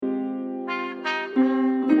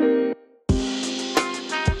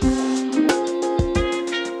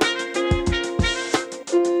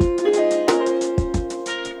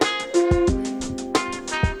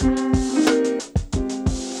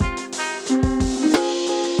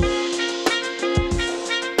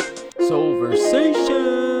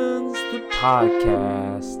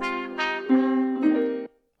podcast.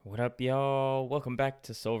 What up, y'all? Welcome back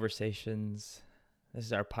to Soulversations. This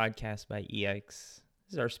is our podcast by EX.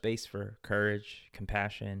 This is our space for courage,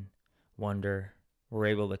 compassion, wonder. We're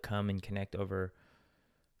able to come and connect over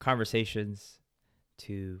conversations,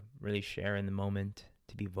 to really share in the moment,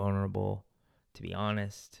 to be vulnerable, to be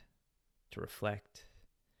honest, to reflect,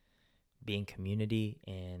 be in community.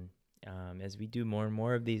 And as we do more and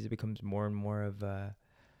more of these, it becomes more and more of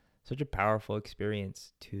such a powerful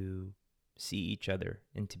experience to see each other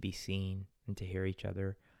and to be seen and to hear each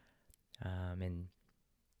other. And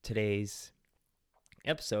today's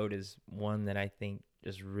episode is one that I think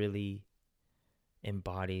just really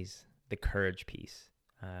embodies the courage piece,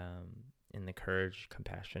 and the courage,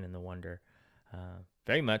 compassion, and the wonder.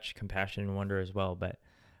 Very much compassion and wonder as well, but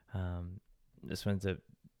this one's a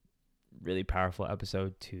really powerful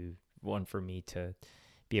episode one for me to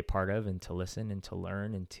be a part of and to listen and to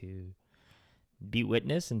learn and to be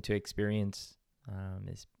witness and to experience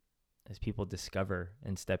as people discover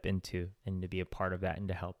and step into, and to be a part of that and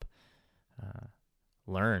to help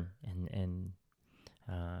learn and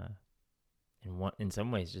in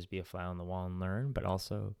some ways just be a fly on the wall and learn, but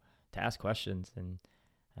also to ask questions and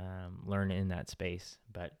learn in that space.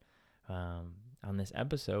 But on this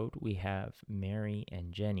episode, we have Mary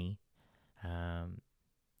and Jenny,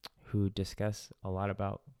 who discuss a lot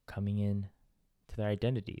about coming in to their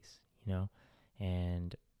identities,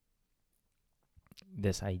 and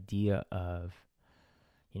this idea of,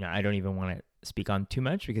 I don't even want to speak on too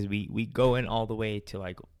much because we go in all the way to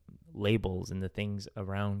like labels and the things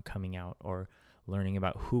around coming out or learning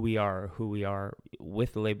about who we are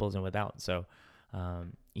with the labels and without. So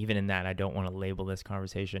even in that, I don't want to label this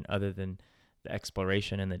conversation other than the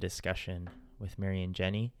exploration and the discussion with Mary and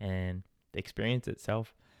Jenny and the experience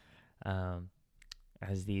itself.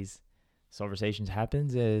 As these Soulversations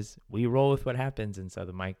happens, is we roll with what happens, and so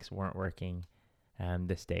the mics weren't working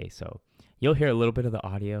this day, so you'll hear a little bit of the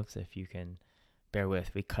audio. So if you can bear with,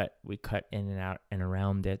 we cut in and out and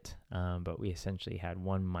around it, but we essentially had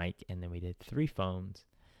one mic and then we did 3 phones.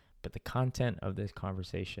 But the content of this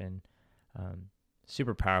conversation,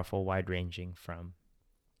 super powerful, wide ranging, from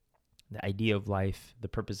the idea of life, the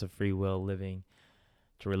purpose of free will living,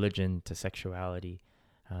 to religion, to sexuality,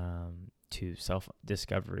 to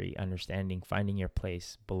self-discovery, understanding, finding your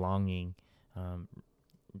place, belonging,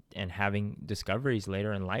 and having discoveries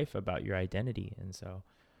later in life about your identity. And so,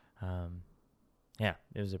 it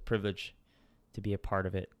was a privilege to be a part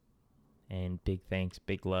of it. And big thanks,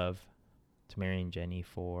 big love to Mary and Jenny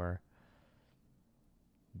for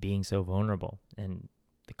being so vulnerable, and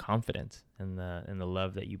the confidence and the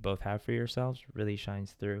love that you both have for yourselves really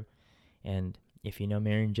shines through. And if you know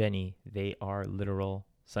Mary and Jenny, they are literal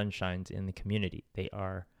sunshines in the community. They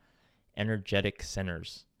are energetic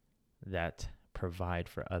centers that provide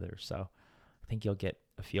for others. So I think you'll get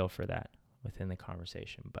a feel for that within the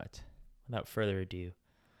conversation. But without further ado,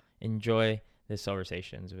 enjoy this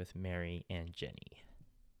Soulversations with Mary and Jenny.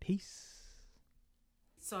 Peace.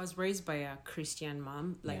 So I was raised by a Christian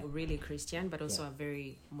mom, really Christian, but also a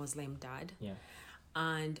very Muslim dad. Yeah.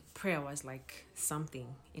 And prayer was like something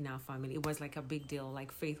in our family. It was like a big deal.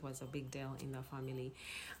 Like faith was a big deal in the family.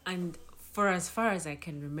 And for as far as I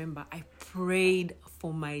can remember, I prayed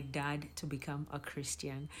for my dad to become a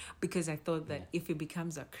Christian, because I thought that if he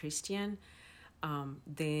becomes a Christian,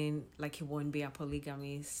 then like he won't be a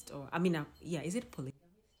polygamist, or is it polygamist?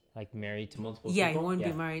 Like married to multiple people? He won't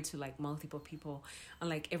be married to like multiple people, and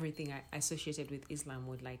like everything I associated with Islam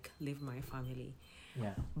would like leave my family.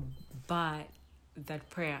 Yeah. But that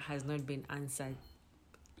prayer has not been answered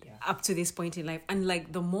up to this point in life. And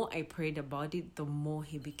like the more I prayed about it, the more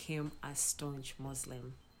he became a staunch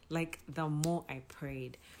Muslim. Like the more I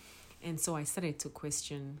prayed. And so I started to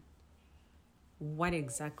question, what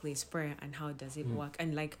exactly is prayer and how does it work?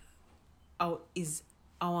 And like, is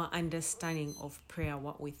our understanding of prayer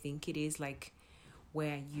what we think it is, like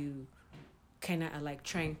where you kind of are like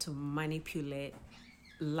trying to manipulate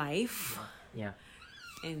life? Yeah.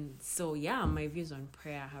 And so, my views on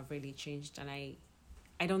prayer have really changed. And I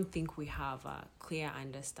don't think we have a clear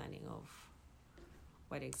understanding of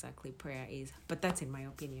what exactly prayer is. But that's in my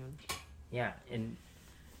opinion. Yeah. And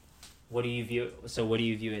what do you view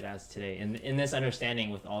it as today? In this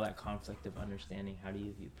understanding, with all that conflict of understanding, how do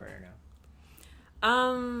you view prayer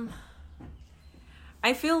now?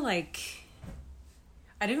 I feel like,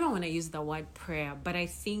 I don't even want to use the word prayer, but I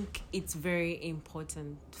think it's very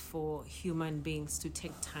important for human beings to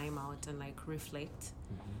take time out and like reflect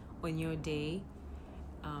on your day,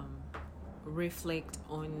 reflect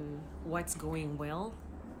on what's going well,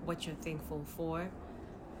 what you're thankful for,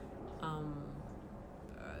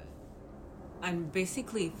 and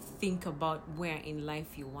basically think about where in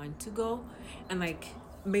life you want to go, and like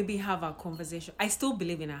maybe have a conversation. I still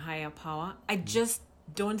believe in a higher power. I just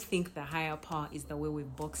don't think the higher power is the way we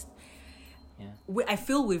boxed. I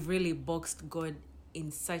feel we've really boxed God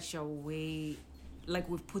in such a way, like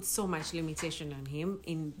we've put so much limitation on him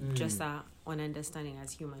in just our own understanding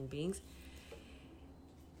as human beings.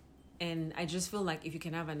 And I just feel like if you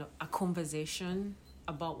can have a conversation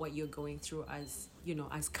about what you're going through, as you know,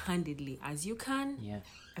 as candidly as you can,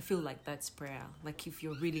 I feel like that's prayer. Like if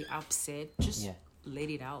you're really upset, just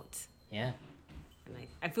let it out. And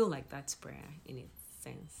I feel like that's prayer in its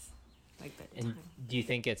sense. Like that. And do you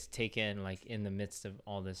think it's taken, like, in the midst of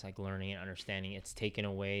all this, like, learning and understanding, it's taken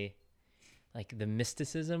away, like, the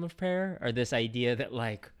mysticism of prayer, or this idea that,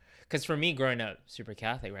 like, because for me growing up super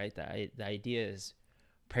Catholic, right, the idea is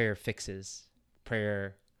prayer fixes,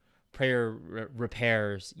 prayer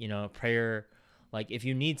repairs, you know, prayer, like, if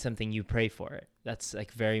you need something, you pray for it. That's,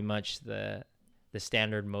 like, very much the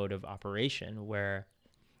standard mode of operation, where,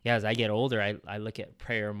 as I get older, I look at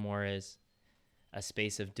prayer more as a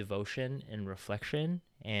space of devotion and reflection,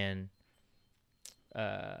 and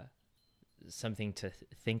something to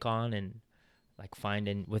think on and, like,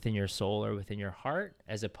 find within your soul or within your heart,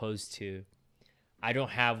 as opposed to,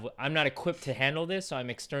 I'm not equipped to handle this, so I'm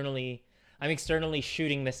externally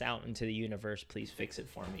shooting this out into the universe. Please fix it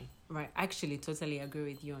for me. Right. I actually totally agree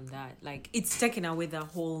with you on that. Like, it's taken away the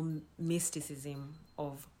whole mysticism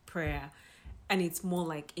of prayer, and it's more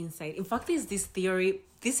like insight. In fact, there's this theory.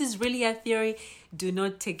 This is really a theory. Do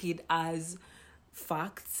not take it as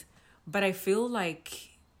facts. But I feel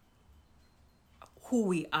like who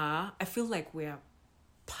we are, I feel like we're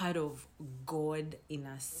part of God in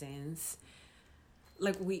a sense.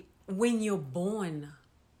 Like when you're born,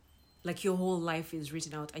 like your whole life is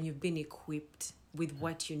written out and you've been equipped with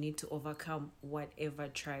what you need to overcome whatever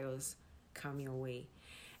trials come your way.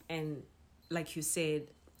 And like you said,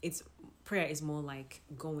 prayer is more like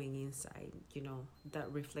going inside, you know,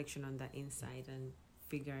 that reflection on the inside and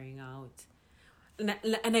figuring out.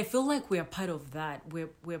 And I feel like we're part of that.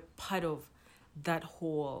 We're part of that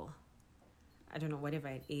whole, I don't know, whatever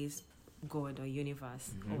it is, God or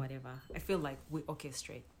universe or whatever. I feel like we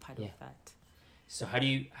orchestrate part of that. So how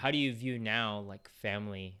do you view now, like,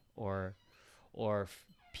 family or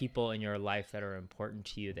people in your life that are important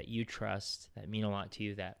to you, that you trust, that mean a lot to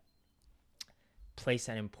you, that place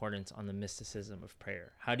that importance on the mysticism of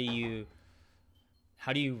prayer? How do you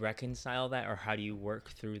reconcile that, or how do you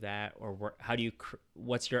work through that, or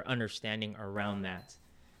what's your understanding around that?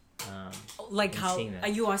 Like, how are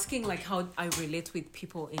you asking, like, how I relate with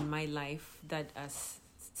people in my life that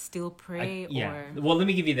still pray? Well, let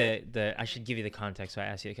me give you I should give you the context. So I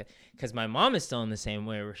asked you, because my mom is still in the same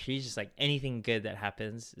way, where she's just like, anything good that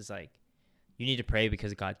happens is like, you need to pray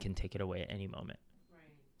because God can take it away at any moment.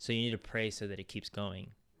 So you need to pray so that it keeps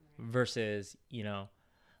going. Versus, you know,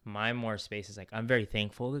 my more space is like, I'm very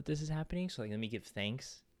thankful that this is happening, so, like, let me give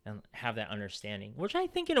thanks and have that understanding, which I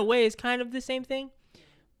think in a way is kind of the same thing.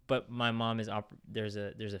 But my mom is there's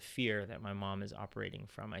a fear that my mom is operating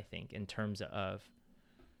from, I think, in terms of,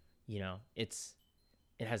 you know, it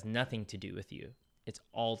has nothing to do with you. It's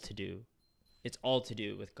all to do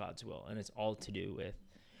with God's will, and it's all to do with,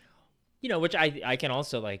 you know, which I can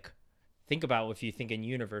also, like, think about, if you think in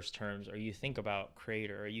universe terms, or you think about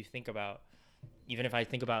creator, or you think about, even if I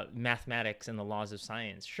think about mathematics and the laws of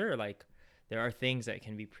science, sure, like, there are things that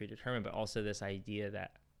can be predetermined, but also this idea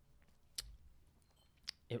that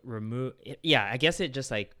I guess it just,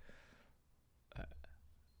 like,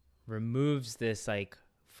 removes this, like,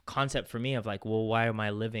 concept for me of, like, well, why am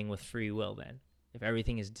I living with free will then, if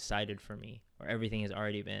everything is decided for me, or everything has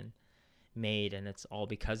already been made and it's all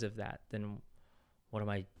because of that? Then what am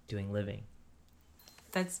I doing living?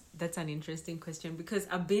 That's an interesting question, because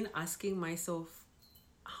I've been asking myself,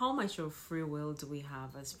 how much of free will do we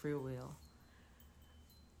have as free will?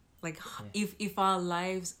 Like, if our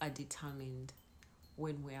lives are determined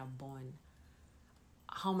when we are born,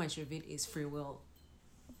 how much of it is free will?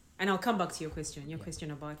 And I'll come back to your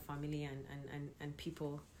question about family and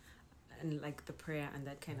people, and, like, the prayer and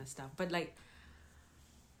that kind of stuff. But, like,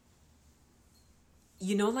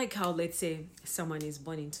 you know, like how, let's say, someone is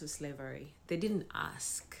born into slavery. They didn't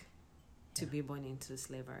ask to be born into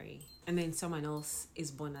slavery. And then someone else is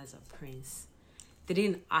born as a prince. They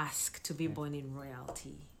didn't ask to be born in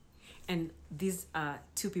royalty. And these are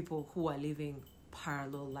two people who are living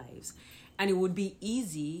parallel lives. And it would be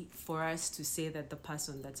easy for us to say that the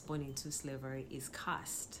person that's born into slavery is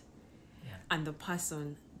cursed. And the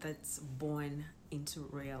person that's born into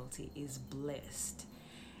royalty is blessed.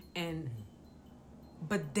 And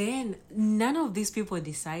But then none of these people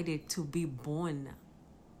decided to be born,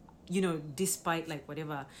 despite like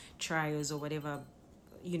whatever trials or whatever,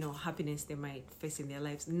 happiness they might face in their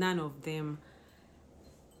lives. None of them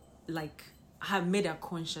like have made a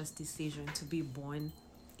conscious decision to be born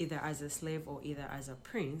either as a slave or either as a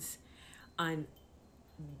prince. And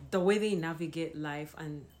the way they navigate life,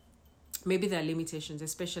 and maybe there are limitations,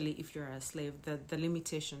 especially if you're a slave, the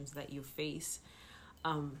limitations that you face,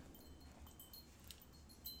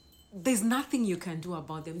 there's nothing you can do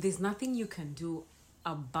about them. There's nothing you can do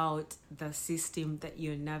about the system that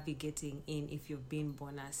you're navigating in if you've been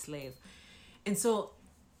born as slave. And so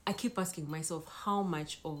I keep asking myself, how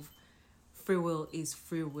much of free will is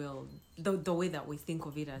free will, the way that we think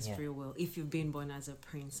of it as free will, if you've been born as a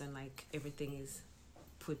prince and like everything is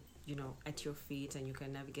put at your feet and you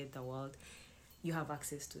can navigate the world, you have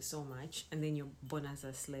access to so much, and then you're born as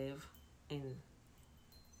a slave and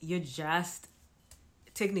you're just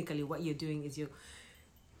technically what you're doing is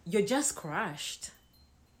you're just crushed.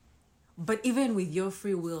 But even with your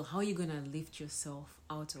free will, how are you gonna lift yourself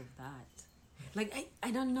out of that? Like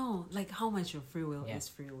I don't know, like how much of free will is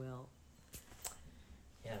free will.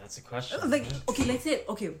 Yeah, that's a question. Like, okay, let's say,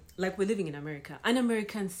 like we're living in America. An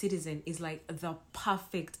American citizen is like the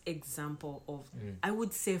perfect example of, I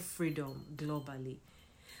would say, freedom globally.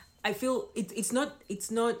 I feel it's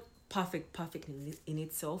not perfect in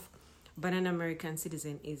itself, but an American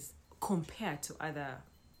citizen is, compared to other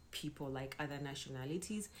people, like other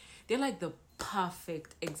nationalities, they're like the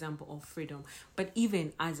perfect example of freedom. But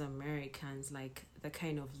even as Americans, like the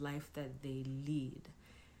kind of life that they lead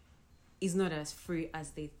is not as free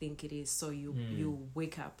as they think it is. So you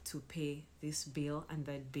wake up to pay this bill and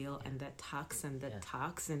that bill and that tax and that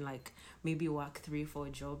tax, and like maybe work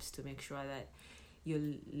 3-4 jobs to make sure that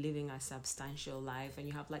you're living a substantial life and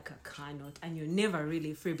you have like a car note, and you're never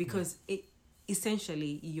really free because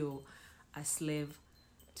essentially you're a slave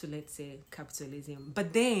to, let's say, capitalism.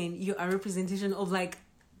 But then you're a representation of like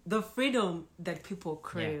the freedom that people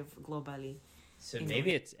crave globally. So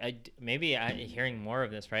maybe I hearing more of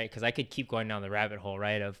this, right? Because I could keep going down the rabbit hole,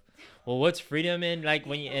 right? Of, well, what's freedom in like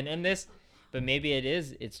when you and this, but maybe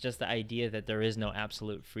it's just the idea that there is no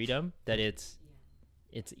absolute freedom, that it's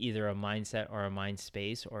either a mindset or a mind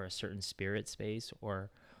space or a certain spirit space or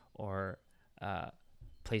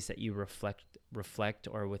place that you reflect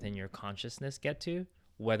or within your consciousness get to,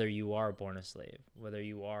 whether you are born a slave, whether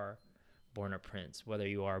you are born a prince, whether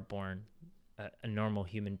you are born a normal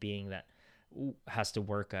human being that has to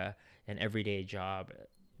work an everyday job,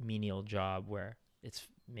 menial job, where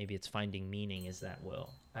it's finding meaning is that will.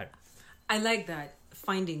 I like that,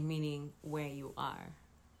 finding meaning where you are.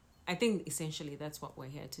 I think essentially that's what we're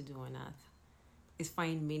here to do on earth, is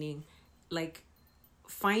find meaning, like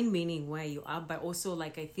find meaning where you are, but also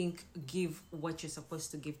like I think give what you're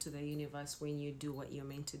supposed to give to the universe when you do what you're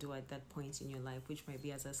meant to do at that point in your life, which might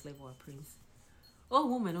be as a slave or a prince or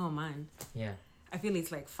woman or man. Yeah. I feel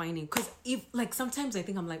it's like finding, because if like sometimes I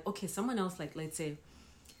think I'm like, okay, someone else, like let's say,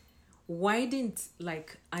 why didn't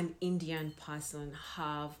like an Indian person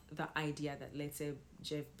have the idea that, let's say,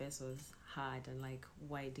 Jeff Bezos had, and like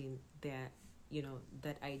why didn't that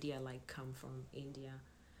idea like come from India?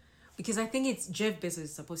 Because I think it's Jeff Bezos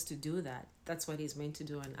is supposed to do that. That's what he's meant to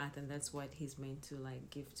do on earth, and that's what he's meant to like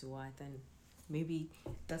give to earth, and maybe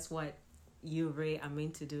that's what you, Ray, are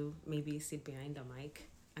meant to do. Maybe sit behind the mic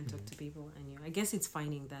and talk to people, and I guess it's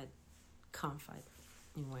finding that comfort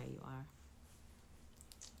in where you are.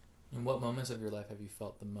 In what moments of your life have you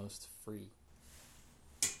felt the most free?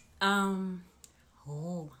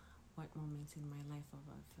 What moments in my life have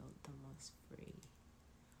I felt the most free?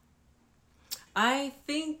 I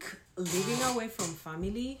think living away from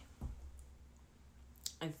family,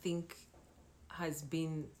 I think, has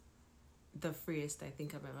been the freest I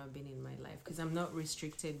think I've ever been in my life, because I'm not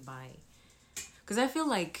restricted by. Because I feel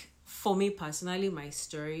like, for me personally, my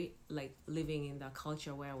story, like living in the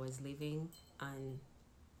culture where I was living, and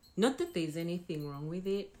not that there's anything wrong with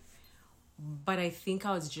it, but I think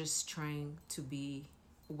I was just trying to be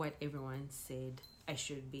what everyone said I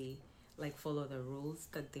should be, like follow the rules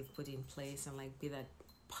that they've put in place and like be that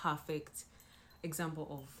perfect example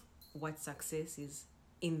of what success is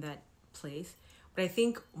in that place. But I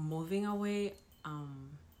think moving away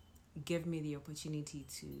gave me the opportunity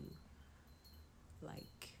to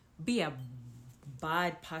like be a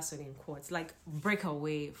bad person in quotes, like break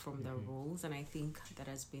away from the rules. And I think that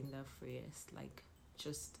has been the freest, like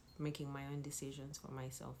just making my own decisions for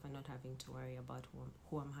myself and not having to worry about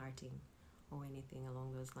who I'm hurting or anything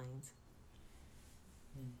along those lines.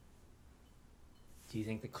 Do you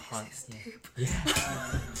think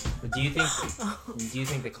But do you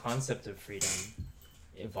think the concept of freedom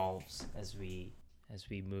evolves as we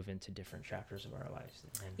move into different chapters of our lives.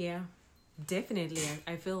 And Yeah, definitely.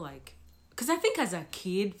 I feel like, because I think as a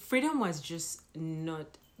kid, freedom was just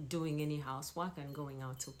not doing any housework and going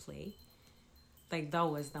out to play. Like that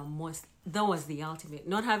was the ultimate.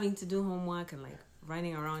 Not having to do homework and like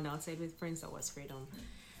running around outside with friends, that was freedom.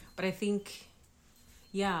 But I think,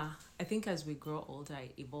 as we grow older,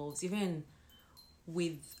 it evolves. Even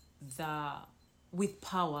with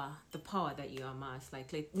power, the power that you amass,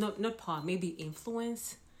 like not power, maybe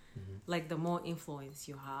influence. Like the more influence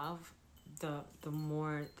you have, the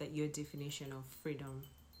more that your definition of freedom,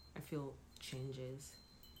 I feel, changes.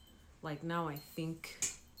 Like now I think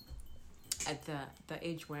at the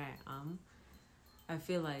age where I am, I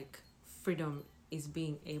feel like freedom is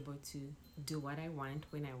being able to do what I want,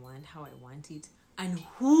 when I want, how I want it, and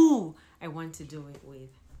who I want to do it with.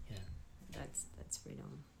 Yeah. That's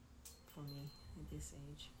freedom for me at this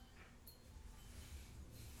age.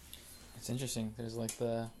 It's interesting. There's like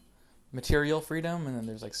the material freedom, and then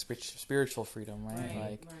there's like spiritual freedom, right?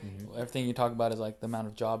 Like everything you talk about is like the amount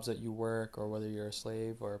of jobs that you work, or whether you're a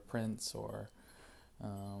slave or a prince, or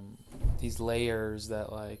these layers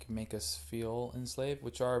that like make us feel enslaved,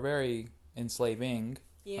 which are very enslaving,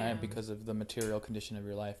 right? Because of the material condition of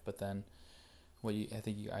your life. But then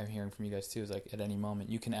I'm hearing from you guys too is like at any moment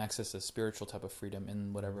you can access a spiritual type of freedom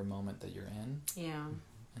in whatever moment that you're in. Yeah.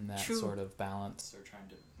 And that True. sort of balance, or trying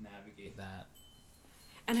to navigate that.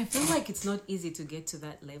 And I feel like it's not easy to get to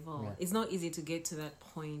that level. Yeah. It's not easy to get to that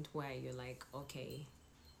point where you're like, okay,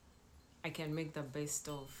 I can make the best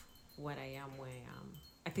of what I am where I am.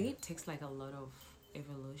 I think it takes like a lot of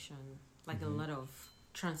evolution, like a lot of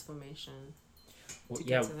transformation to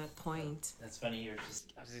get to that point. That's funny. I was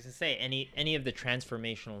just gonna say any of the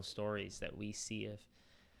transformational stories that we see of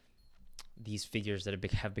these figures that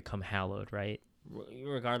have become hallowed, right?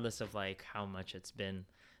 Regardless of like how much it's been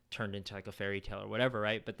turned into like a fairy tale or whatever,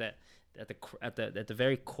 right? But that at the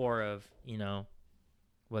very core of, you know,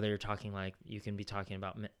 whether you're talking like, you can be talking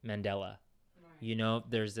about Mandela, you know,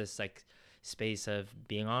 there's this like space of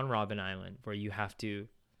being on Robben Island where you have to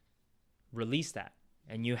release that,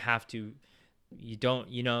 and you don't,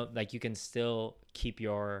 you know, like you can still keep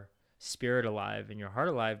your spirit alive and your heart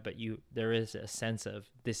alive, but there is a sense of,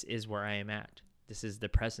 this is where I am at. This is the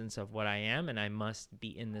presence of what I am, and I must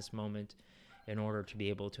be in this moment in order to be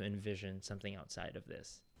able to envision something outside of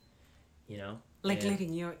this, you know? Like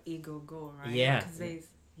letting your ego go, right? Yeah.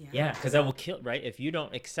 Yeah, because that will kill, right? If you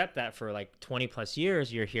don't accept that for like 20 plus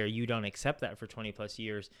years, you're here, you don't accept that for 20 plus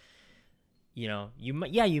years, you know, you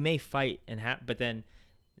may fight but then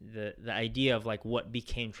the idea of like what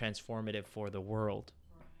became transformative for the world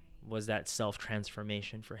was that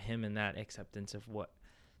self-transformation for him, and that acceptance of what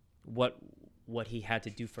he had to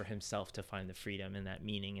do for himself to find the freedom and that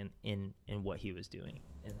meaning in what he was doing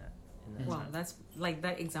in that wow, time. that's like,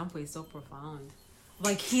 that example is so profound.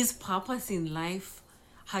 Like his purpose in life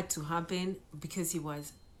had to happen because he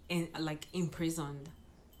was imprisoned.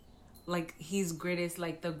 Like his greatest,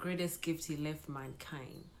 like the greatest gift he left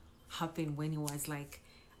mankind happened when he was like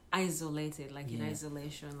isolated, like in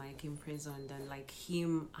isolation, like imprisoned, and like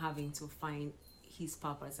him having to find his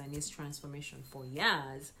purpose and his transformation for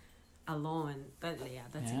years alone. That's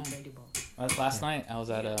incredible. Last night I was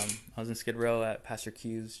in Skid Row at Pastor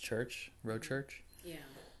Q's church, Road Church. Yeah.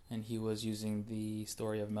 And he was using the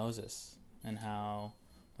story of Moses, and how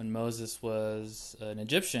when Moses was an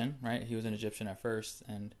Egyptian, right? He was an Egyptian at first,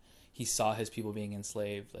 and he saw his people being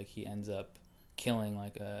enslaved. Like he ends up killing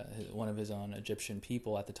like one of his own Egyptian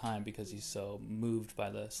people at the time because he's so moved by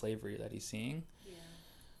the slavery that he's seeing. Yeah.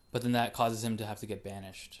 But then that causes him to have to get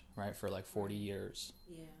banished, right, for like 40 years.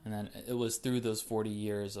 Yeah. And then it was through those 40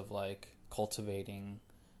 years of like cultivating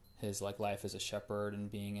his like life as a shepherd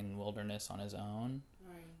and being in wilderness on his own,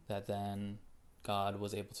 that then God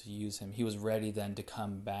was able to use him. He was ready then to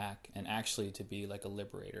come back and actually to be like a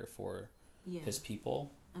liberator for his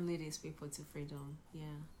people. And lead his people to freedom. Yeah.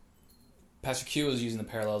 Pastor Q was using the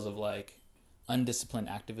parallels of like undisciplined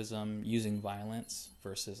activism, using violence,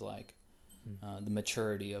 versus like the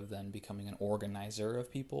maturity of then becoming an organizer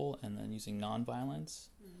of people, and then using nonviolence.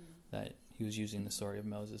 That he was using the story of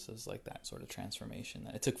Moses as like that sort of transformation.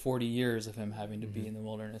 That it took 40 years of him having to be in the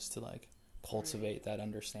wilderness to like cultivate that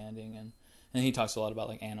understanding. And he talks a lot about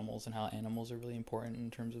like animals and how animals are really important in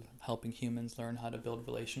terms of helping humans learn how to build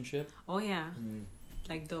relationship. Oh yeah.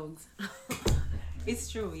 Like dogs. It's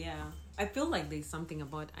true, yeah. I feel like there's something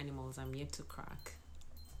about animals I'm yet to crack.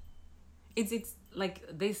 It's like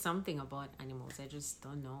there's something about animals I just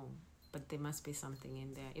don't know, but there must be something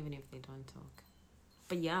in there even if they don't talk.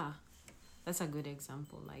 But yeah, that's a good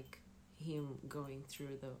example. Like him going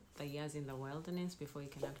through the years in the wilderness before he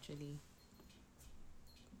can actually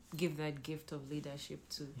give that gift of leadership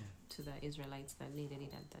to the Israelites that needed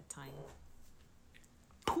it at that time.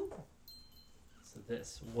 So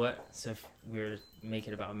if we were to make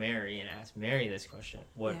it about Mary and ask Mary this question,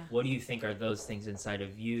 what do you think are those things inside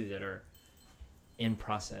of you that are in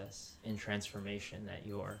process, in transformation, that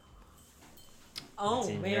you're...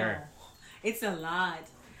 Oh, man. It's a lot.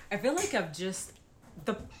 I feel like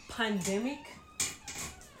the pandemic...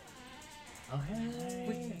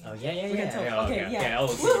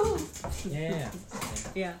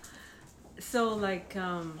 Yeah. So, like...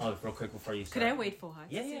 real quick before you start. Could I wait for her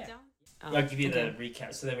to sit down? I'll give you the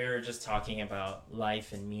recap. So then we were just talking about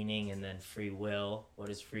life and meaning, and then free will. What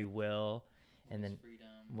is free will? And then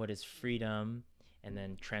what is freedom? And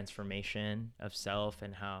then transformation of self,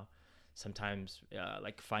 and how sometimes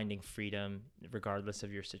like finding freedom regardless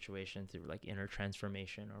of your situation through like inner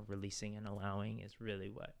transformation or releasing and allowing is really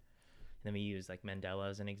what. And then we use like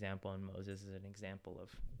Mandela as an example and Moses as an example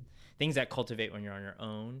of things that cultivate when you're on your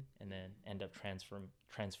own and then end up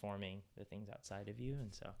transforming the things outside of you.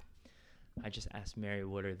 And so I just asked Mary,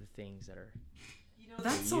 what are the things that are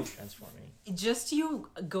that's so transforming? Just you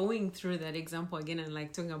going through that example again and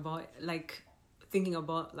like talking about like thinking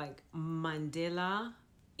about like Mandela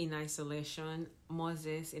in isolation,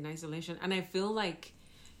 Moses in isolation. And I feel like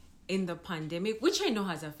in the pandemic, which I know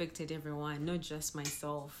has affected everyone, not just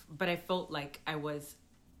myself, but I felt like I was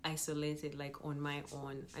isolated, like on my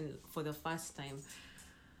own. And for the first time,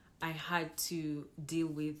 I had to deal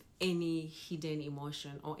with any hidden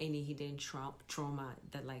emotion or any hidden trauma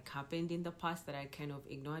that like happened in the past that I kind of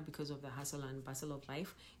ignored because of the hustle and bustle of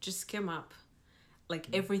life. Just came up, like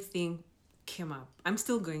everything came up. I'm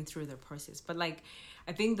still going through the process, but like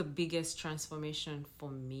I think the biggest transformation for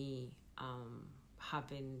me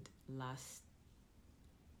happened last,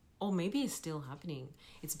 or maybe it's still happening.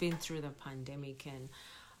 It's been through the pandemic, and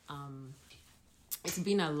it's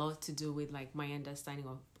been a lot to do with like my understanding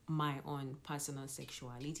of my own personal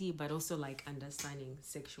sexuality, but also like understanding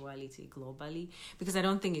sexuality globally, because I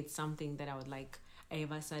don't think it's something that I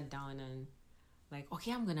ever sat down and like,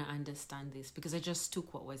 okay, I'm gonna understand this, because I just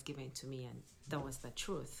took what was given to me and that was the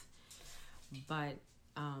truth. But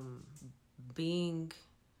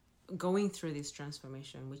going through this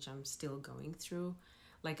transformation, which I'm still going through,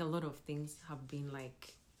 like a lot of things have been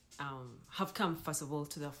like have come first of all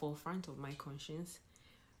to the forefront of my conscience,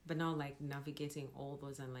 but now like navigating all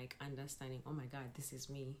those and like understanding, oh my God, this is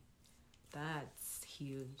me. That's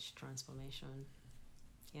huge transformation.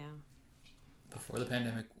 Yeah. Before the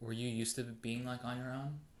pandemic, were you used to being like on your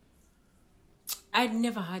own? I'd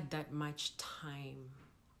never had that much time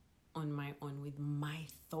on my own with my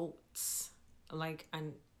thoughts. Like,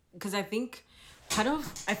 and because I think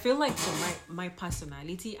I feel like for my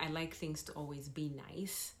personality, I like things to always be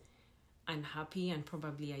nice and happy, and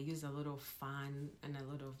probably I use a lot of fun and a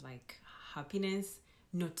lot of like happiness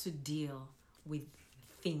not to deal with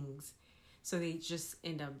things. So they just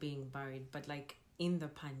end up being buried. But like in the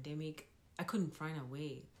pandemic, I couldn't run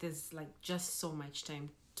away. There's like just so much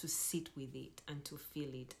time to sit with it and to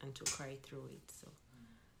feel it and to cry through it. So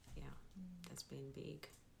yeah, that's been big.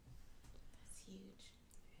 It's huge.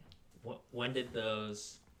 When did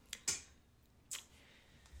those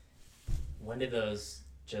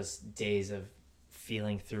just days of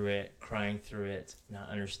feeling through it, crying through it, not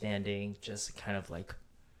understanding, just kind of like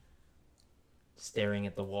staring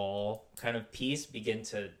at the wall kind of piece begin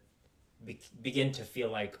to feel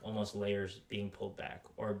like almost layers being pulled back,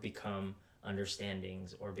 or become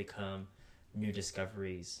understandings, or become new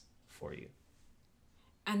discoveries for you?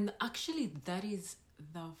 And actually that is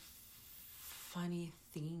the funny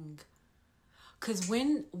thing, because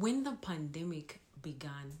when the pandemic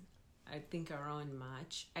began, I think around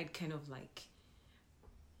March, I'd kind of like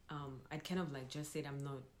just said, I'm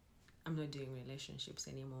not doing relationships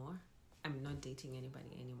anymore. I'm not dating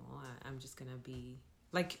anybody anymore. I'm just gonna be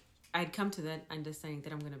like, I'd come to that understanding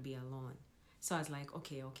that I'm gonna be alone. So I was like,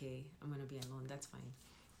 okay, I'm gonna be alone. That's fine.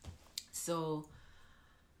 So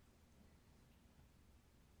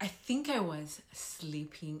I think I was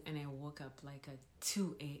sleeping and I woke up like at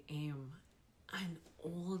 2 a.m. and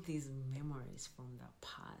all these memories from the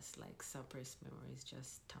past, like suppressed memories,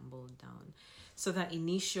 just tumbled down. So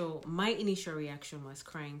my initial reaction was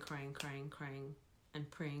crying, and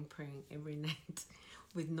praying every night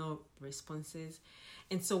with no responses.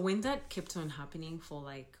 And so when that kept on happening for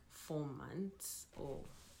like 4 months,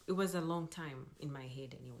 it was a long time in my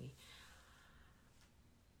head anyway,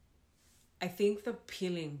 I think the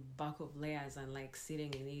peeling back of layers and like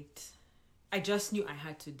sitting in it, I just knew I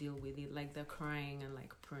had to deal with it. Like the crying and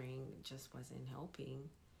like praying just wasn't helping.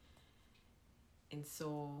 And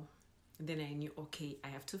so then I knew, okay, I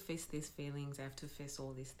have to face these feelings. I have to face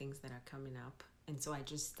all these things that are coming up. And so I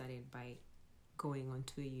just started by going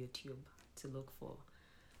onto YouTube to look for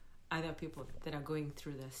other people that are going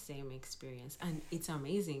through the same experience. And it's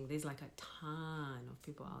amazing. There's like a ton of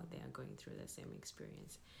people out there going through the same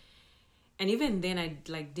experience. And even then, I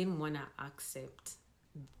like didn't want to accept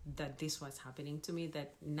that this was happening to me,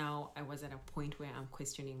 that now I was at a point where I'm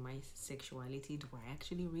questioning my sexuality. Do I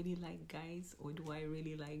actually really like guys, or do I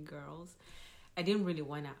really like girls? I didn't really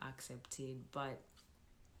want to accept it, but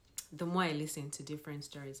the more I listened to different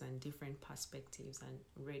stories and different perspectives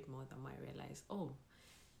and read more, the more I realized, oh,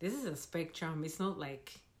 this is a spectrum. It's not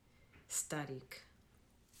like static.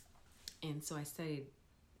 And so I started,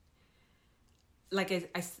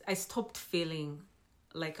 like I stopped feeling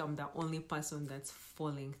like I'm the only person that's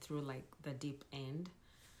falling through like the deep end.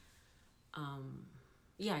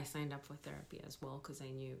 I signed up for therapy as well, because I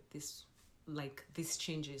knew this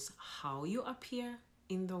changes how you appear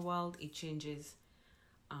in the world. It changes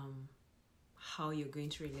how you're going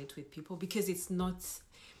to relate with people, because it's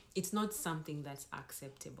not something that's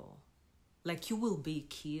acceptable. Like, you will be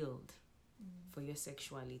killed for your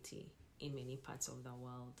sexuality in many parts of the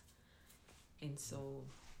world. And so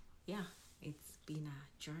it's been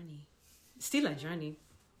a journey, still a journey,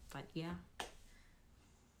 but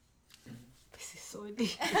this is so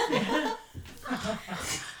deep.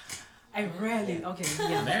 I rarely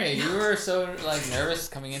Mary, you were so like nervous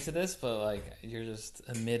coming into this, but like you're just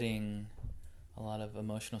emitting a lot of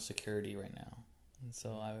emotional security right now, and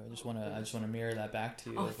so I just want to mirror that back to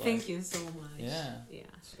you. Oh, thank you so much. Yeah,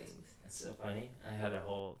 thanks. It's so funny. I had a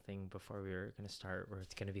whole thing before we were gonna start where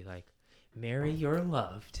it's gonna be like, Mary, you're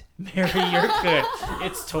loved. Mary, you're good.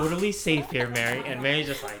 It's totally safe here, Mary. And Mary's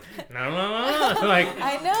just like, no. Like,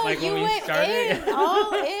 I know, like you when we went started. in,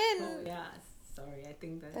 all in. Oh, yeah, sorry. I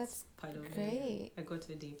think that's part of great. it. I go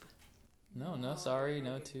too deep. No, sorry,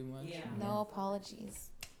 no too much. Yeah. No apologies.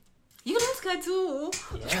 You can ask her too.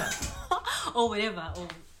 Yeah. Or whatever. Or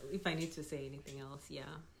if I need to say anything else, yeah.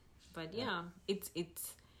 But it's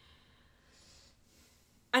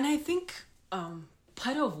and I think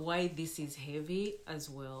part of why this is heavy as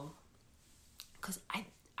well, because I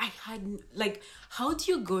had, like, how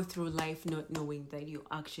do you go through life not knowing that you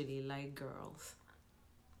actually like girls?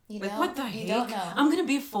 You Like, know? what the You heck? don't know. I'm gonna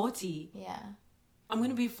be 40. Yeah. I'm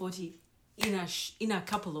gonna be 40 in a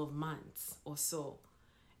couple of months or so,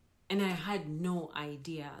 and I had no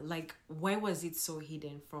idea. Like, why was it so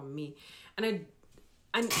hidden from me? And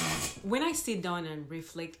when I sit down and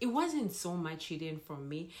reflect, it wasn't so much hidden from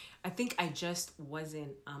me. I think I just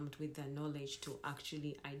wasn't armed with the knowledge to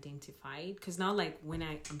actually identify it. Because now, like, when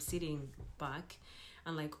I'm sitting back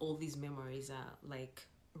and, like, all these memories are, like,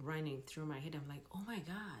 running through my head, I'm like, oh, my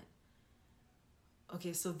God.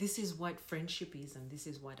 Okay, so this is what friendship is, and this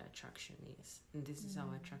is what attraction is. And this is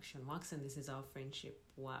how attraction works, and this is how friendship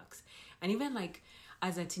works. And even, like,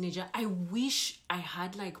 as a teenager, I wish I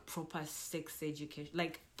had like proper sex education,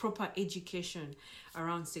 like proper education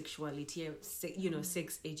around sexuality,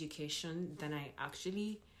 sex education than I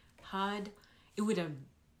actually had. It would have,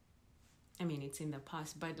 I mean, it's in the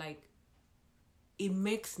past, but like, it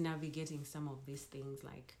makes navigating some of these things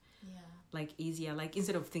like easier. Like,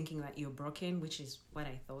 instead of thinking that you're broken, which is what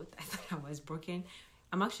I thought I was broken.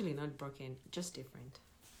 I'm actually not broken, just different.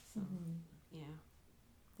 So,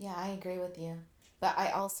 Yeah, I agree with you. But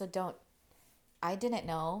I also I didn't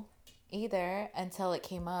know either until it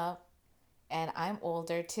came up, and I'm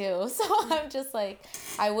older too. So I'm just like,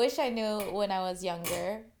 I wish I knew when I was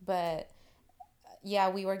younger, but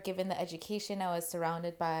yeah, we were given the education. I was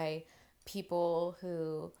surrounded by people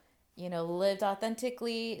who, lived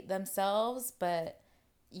authentically themselves, but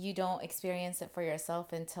you don't experience it for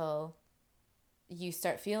yourself until you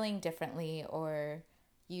start feeling differently, or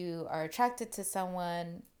you are attracted to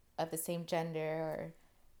someone of the same gender or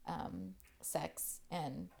sex.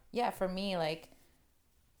 And for me, like,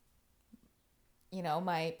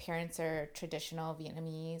 my parents are traditional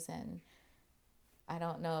Vietnamese, and I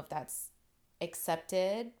don't know if that's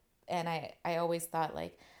accepted. And I always thought,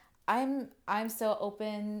 like, I'm so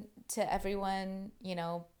open to everyone,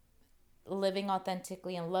 living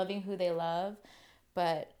authentically and loving who they love,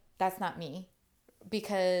 but that's not me,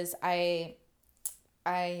 because I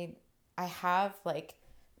have, like,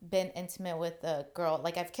 been intimate with a girl.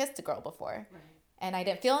 Like, I've kissed a girl before, right, and I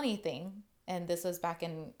didn't feel anything. And this was back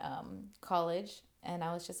in college, and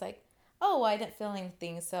I was just like, oh, well, I didn't feel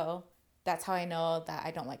anything, so that's how I know that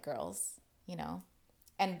I don't like girls,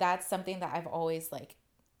 And that's something that I've always, like,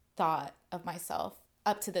 thought of myself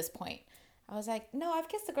up to this point. I was like, no, I've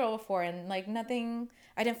kissed a girl before, and, like, nothing,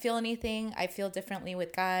 I didn't feel anything. I feel differently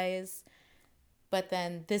with guys. But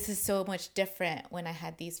then this is so much different when I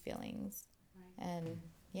had these feelings. And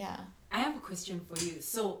yeah. I have a question for you.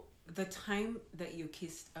 So the time that you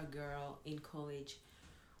kissed a girl in college,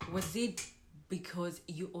 was it because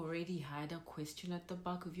you already had a question at the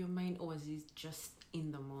back of your mind, or was it just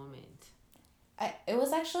in the moment? It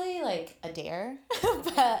was actually like a dare,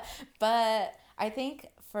 but I think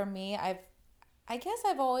for me, I guess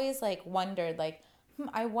I've always like wondered like,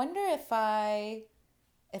 I wonder if I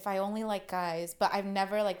only like guys, but I've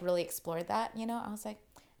never like really explored that, you know? I was like,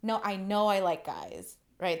 no, I know I like guys,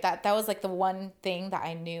 right? That was like the one thing that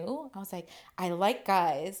I knew. I was like, I like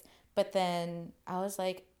guys, but then I was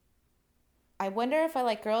like, I wonder if I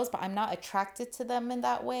like girls, but I'm not attracted to them in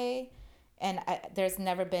that way. And there's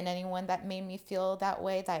never been anyone that made me feel that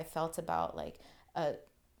way that I felt about like a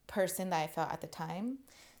person that I felt at the time.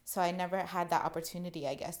 So I never had that opportunity,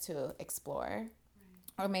 I guess, to explore.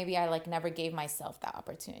 Or maybe I like never gave myself that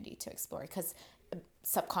opportunity to explore because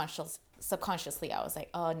subconsciously I was like,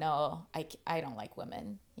 oh no, I don't like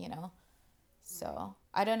women, you know? So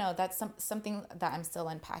I don't know. That's something that I'm still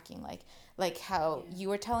unpacking. Like how you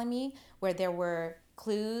were telling me where there were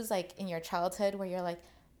clues like in your childhood where you're like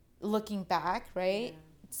looking back, right? Yeah.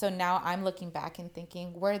 So now I'm looking back and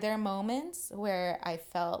thinking, were there moments where I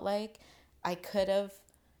felt like I could have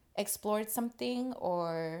explored something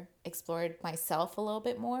or explored myself a little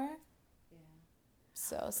bit more? Yeah.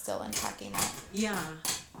 So still unpacking that. Yeah.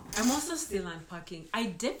 I'm also still unpacking. I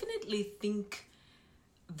definitely think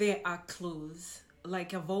there are clues.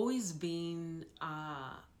 Like I've always been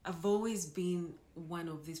one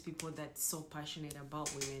of these people that's so passionate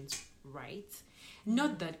about women's rights.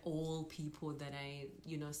 Not that all people that I,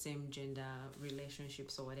 same gender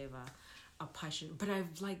relationships or whatever are passionate, but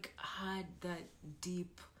I've like had that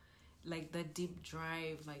deep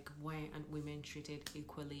drive, like why aren't women treated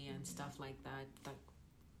equally and stuff like that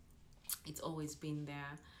it's always been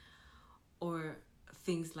there. Or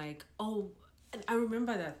things like, and I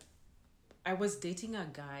remember that I was dating a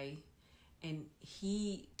guy and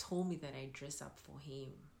he told me that I dress up for him.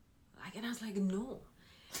 And I was like, no.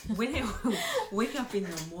 When I wake up in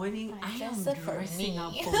the morning, I am dressing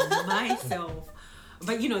up for myself.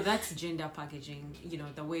 But, that's gender packaging,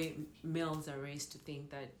 the way males are raised to think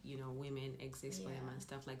that, women exist for them and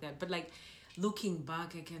stuff like that. But, like, looking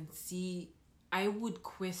back, I can see I would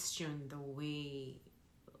question the way,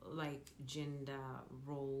 like, gender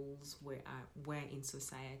roles were in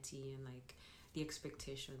society and, like, the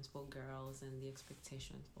expectations for girls and the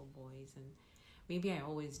expectations for boys. And maybe I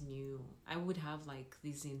always knew I would have, like,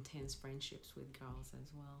 these intense friendships with girls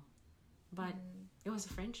as well. But it was a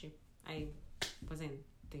friendship. I wasn't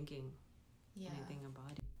thinking anything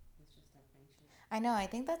about it. It's just a friendship. I know. I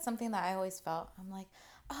think that's something that I always felt. I'm like,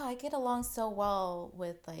 I get along so well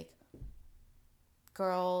with like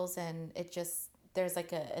girls, and it just there's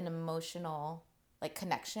like an emotional like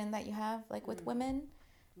connection that you have like with women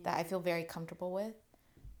that I feel very comfortable with.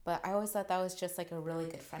 But I always thought that was just like a really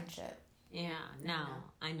good friendship. Yeah. Now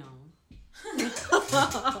I know.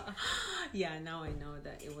 Yeah, now I know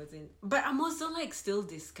that it wasn't, but I'm also like still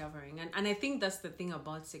discovering, and I think that's the thing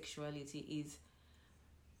about sexuality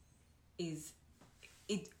is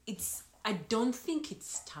it's I don't think it's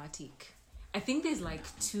static. I think there's like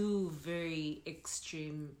two very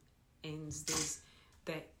extreme ends. There's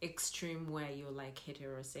the extreme where you're like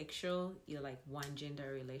heterosexual, you're like one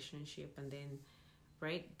gender relationship, and then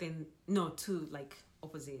two like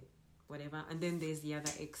opposite whatever, and then there's the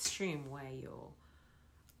other extreme where you're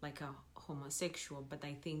like a homosexual, but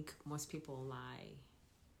I think most people lie.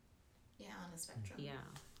 Yeah, on the spectrum. Yeah,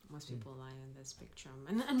 most people lie on the spectrum,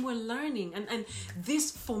 and we're learning, and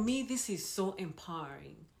this for me this is so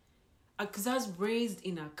empowering, because I was raised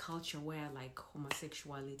in a culture where like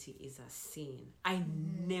homosexuality is a sin. I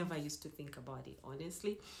never used to think about it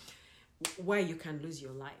honestly, where you can lose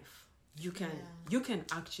your life, you can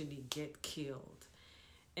actually get killed.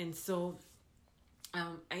 And so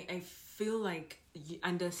I feel like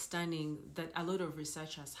understanding that a lot of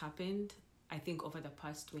research has happened, I think, over the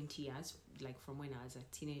past 20 years, like from when I was a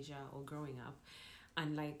teenager or growing up.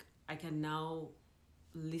 And like I can now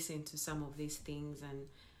listen to some of these things and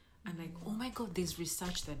like, oh my God, there's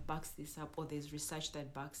research that backs this up, or there's research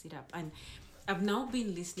that backs it up. And I've now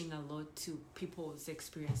been listening a lot to people's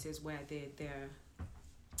experiences where they're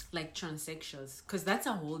like transsexuals, because that's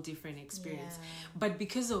a whole different experience. But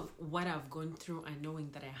because of what I've gone through and knowing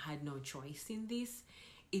that I had no choice in this,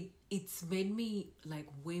 it's made me like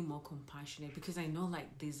way more compassionate, because I know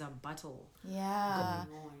like there's a battle going on.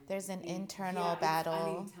 There's an internal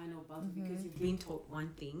battle. It's an internal battle because you've been taught one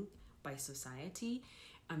thing by society,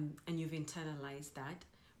 and you've internalized that,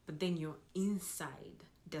 but then your inside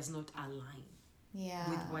does not align Yeah.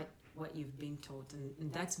 with what you've been taught,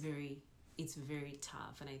 and it's very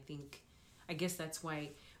tough. And I guess that's why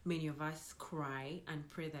many of us cry and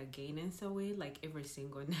pray that gains away like every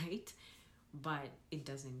single night, but it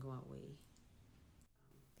doesn't go away.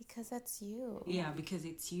 Because that's you. Yeah, because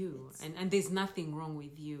it's you, and there's nothing wrong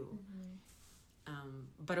with you.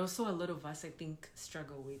 But also a lot of us, I think,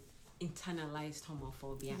 struggle with internalized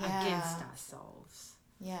homophobia against ourselves.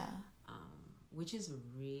 Yeah. Which is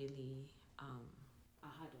really a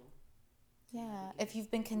hurdle. Yeah. If you've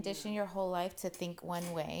been conditioned your whole life to think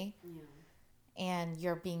one way, and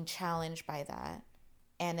you're being challenged by that,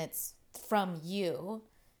 and it's from you,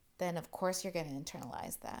 then of course you're going to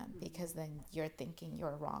internalize that, because then you're thinking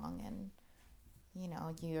you're wrong, and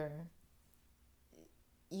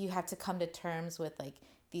you have to come to terms with like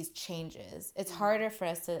these changes. It's harder for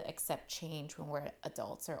us to accept change when we're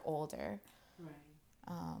adults or older. Right.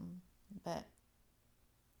 But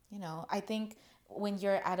I think when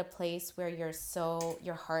you're at a place where your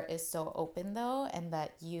heart is so open though, and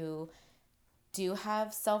that you do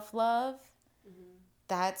have self-love,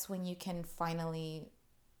 that's when you can finally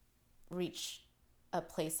reach a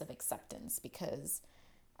place of acceptance, because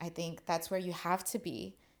I think that's where you have to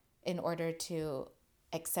be in order to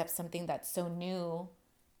accept something that's so new,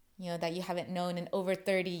 that you haven't known in over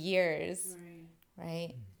 30 years, right?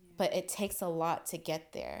 Yeah. But it takes a lot to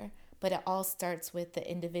get there. But it all starts with the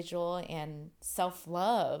individual and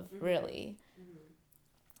self-love, really.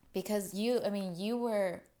 Because you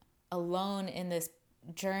were alone in this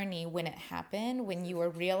journey when it happened, when you were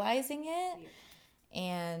realizing it,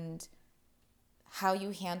 and how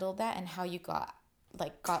you handled that, and how you got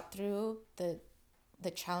through the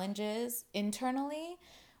challenges internally,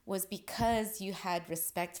 was because you had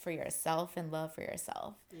respect for yourself and love for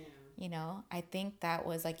yourself. I think that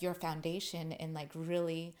was like your foundation in like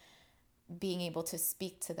really being able to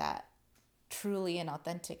speak to that truly and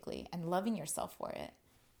authentically, and loving yourself for it.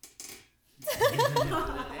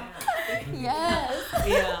 Yes.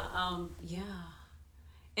 Yeah.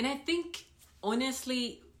 And I think,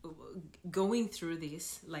 honestly, going through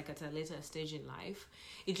this, like at a later stage in life,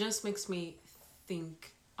 it just makes me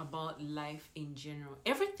think about life in general.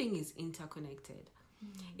 Everything is interconnected.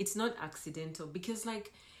 It's not accidental, because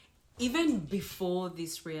like even before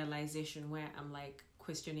this realization where I'm like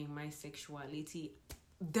questioning my sexuality,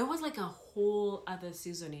 there was like a whole other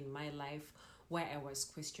season in my life where I was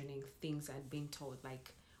questioning things I'd been told,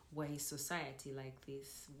 like, why is society like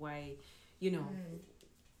this? Why,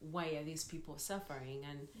 why are these people suffering?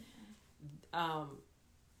 And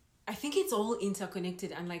I think it's all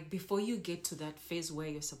interconnected. And like before you get to that phase where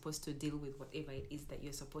you're supposed to deal with whatever it is that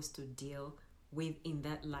you're supposed to deal with in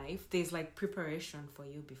that life, there's like preparation for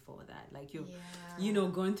you before that. Like you're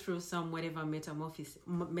going through some whatever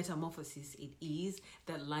metamorphosis it is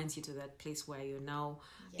that lands you to that place where you're now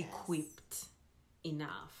equipped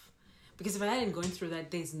enough. Because if I hadn't gone through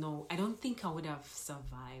that, I don't think I would have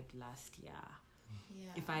survived last year.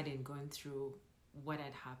 If I hadn't gone through what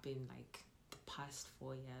had happened like the past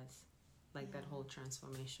 4 years, like that whole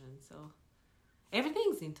transformation. So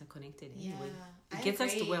everything's interconnected anyway. It gets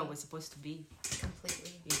us to where we're supposed to be.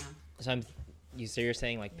 Completely. So you're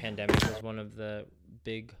saying like pandemic was one of the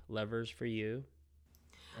big levers for you,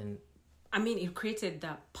 and I mean, it created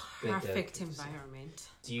the perfect environment.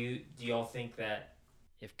 Do y'all think that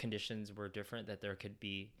if conditions were different, that there could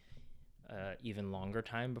be even longer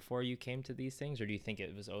time before you came to these things, or do you think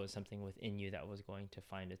it was always something within you that was going to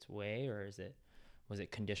find its way, or was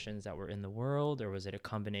it conditions that were in the world, or was it a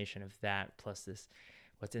combination of that plus this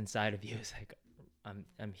what's inside of you is like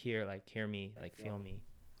I'm here, like hear me, like feel me?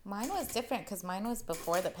 Mine was different because mine was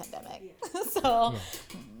before the pandemic. So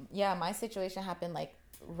my situation happened like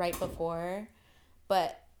right before,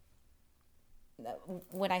 but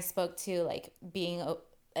when I spoke to like being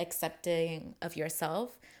accepting of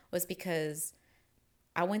yourself was because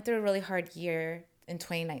I went through a really hard year in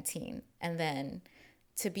 2019, and then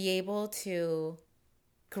to be able to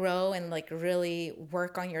grow and like really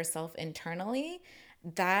work on yourself internally,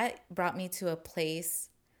 that brought me to a place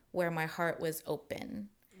where my heart was open.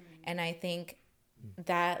 And I think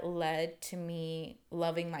that led to me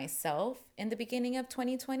loving myself in the beginning of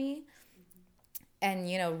 2020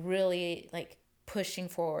 and really like pushing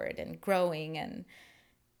forward and growing, and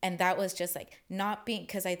that was just like not being,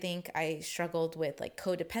 because I think I struggled with like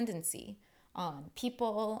codependency on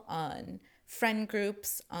people, on friend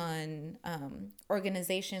groups, on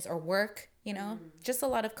organizations or work, just a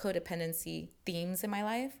lot of codependency themes in my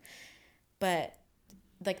life. But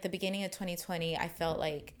like the beginning of 2020, I felt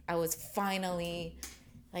like I was finally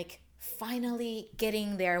like finally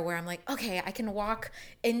getting there where I'm like, okay, I can walk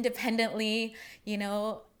independently, you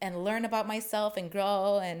know, and learn about myself and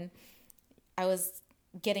grow. And I was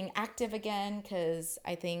getting active again because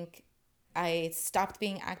I think I stopped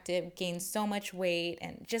being active, gained so much weight,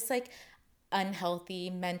 and just like unhealthy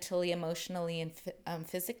mentally, emotionally, and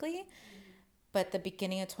physically. But the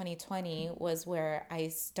beginning of 2020 was where I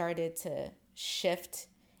started to shift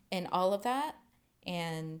in all of that.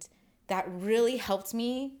 And that really helped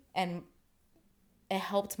me. And it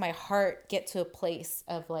helped my heart get to a place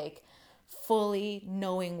of like fully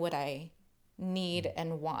knowing what I need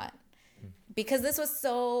and want. Because this was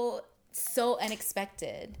so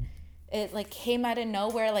unexpected. It like came out of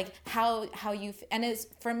nowhere, like how you, and it's,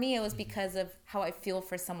 for me, it was because of how I feel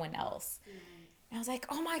for someone else. And I was like,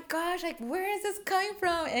 oh my gosh, like, where is this coming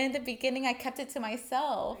from? And in the beginning, I kept it to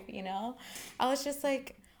myself, you know? I was just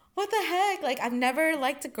like, what the heck? Like, I've never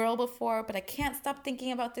liked a girl before, but I can't stop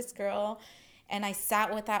thinking about this girl. And I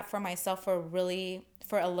sat with that for myself for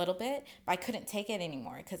a little bit, but I couldn't take it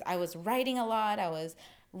anymore because I was writing a lot. I was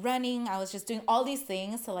running. I was just doing all these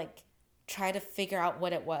things to like try to figure out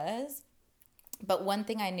what it was. But one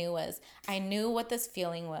thing I knew was I knew what this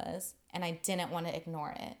feeling was, and I didn't want to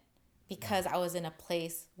ignore it because I was in a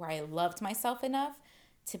place where I loved myself enough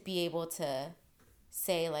to be able to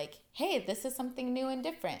say like, hey, this is something new and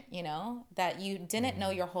different, you know, that you didn't know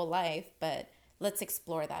your whole life, but let's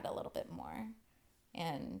explore that a little bit more.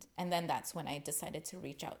 And then that's when I decided to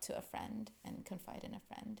reach out to a friend and confide in a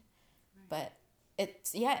friend. Right. But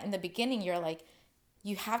it's, yeah, in the beginning, you're like,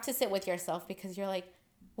 you have to sit with yourself because you're like,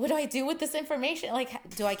 what do I do with this information?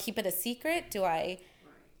 Like, do I keep it a secret?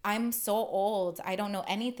 I'm so old. I don't know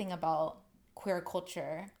anything about queer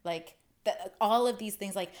culture. Like, all of these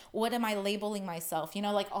things, like, what am I labeling myself? You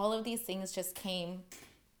know, like, all of these things just came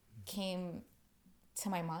to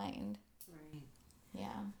my mind. Right. Yeah.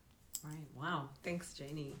 Right. Wow. Thanks,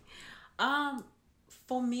 Jenny.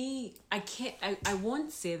 For me, I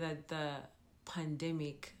won't say that the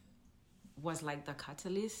pandemic was like the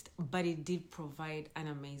catalyst, but it did provide an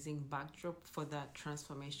amazing backdrop for the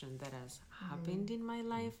transformation that has happened in my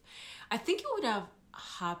life. I think it would have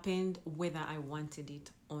happened whether I wanted it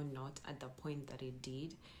or not at the point that it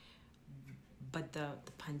did. But the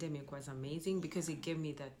pandemic was amazing because it gave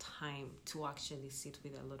me the time to actually sit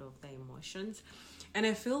with a lot of the emotions. And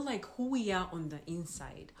I feel like who we are on the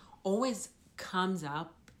inside always comes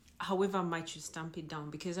up, however much you stamp it down.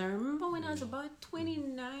 Because I remember when I was about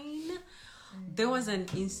 29, there was an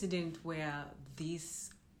incident where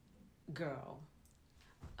this girl,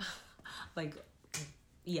 like,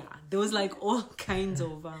 yeah, there was like all kinds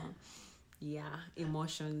of,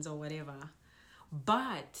 emotions or whatever.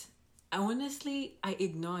 But honestly, I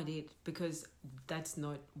ignored it because that's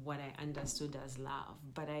not what I understood as love.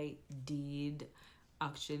 But I did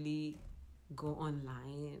actually go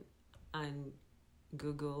online and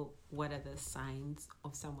Google what are the signs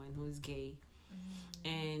of someone who's gay.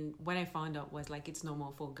 And what I found out was like it's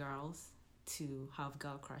normal for girls to have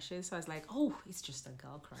girl crushes. So I was like, oh, it's just a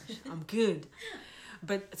girl crush. I'm good.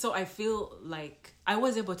 But so I feel like I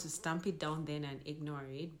was able to stamp it down then and ignore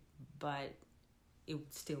it, but it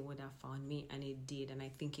still would have found me, and it did. And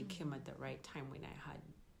I think it came at the right time when I had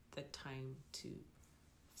the time to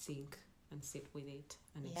think and sit with it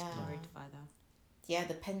and explore it further. Yeah,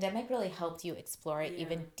 the pandemic really helped you explore it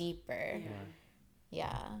even deeper.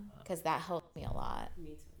 Yeah, because that helped me a lot.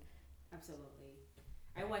 Me too. Absolutely.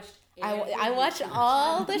 I watched I watched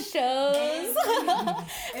all the shows,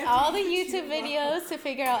 all the YouTube videos to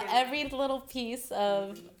figure out every little piece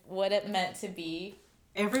of what it meant to be.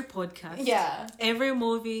 Every podcast. Yeah. Every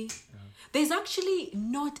movie. There's actually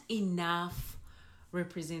not enough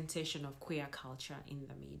representation of queer culture in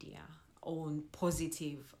the media, or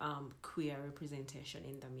positive queer representation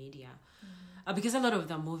in the media. Because a lot of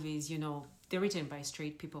the movies, you know, they're written by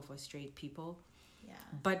straight people for straight people. Yeah.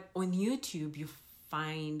 But on YouTube, you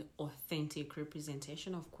find authentic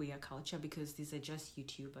representation of queer culture because these are just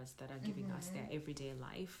YouTubers that are giving us their everyday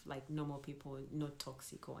life, like normal people, not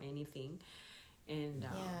toxic or anything. And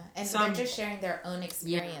and they're just sharing their own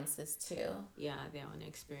experiences too. Yeah, their own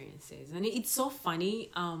experiences. And it's so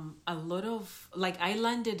funny. A lot of, like, I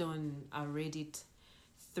landed on a Reddit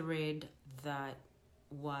thread that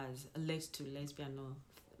was led to lesbian or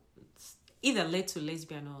either led to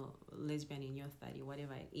lesbian or lesbian in your 30,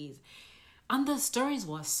 whatever it is. And the stories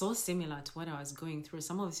were so similar to what I was going through.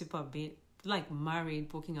 Some of these people have been like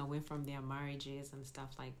married, walking away from their marriages and stuff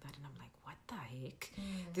like that. And I'm like, what the heck?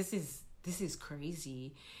 This is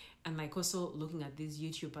crazy. And like also looking at these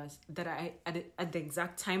YouTubers that I at the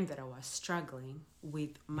exact time that I was struggling with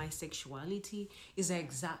my sexuality is the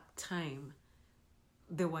exact time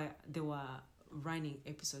they were running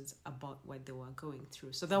episodes about what they were going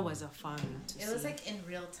through. So that was affirming to see. It was like in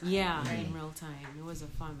real time. Yeah, right? in real time. It was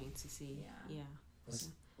affirming to see. Yeah.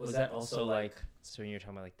 Was that also like, so when you're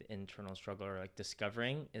talking about like the internal struggle or like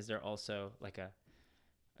discovering, is there also like a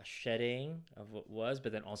shedding of what was,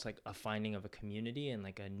 but then also like a finding of a community and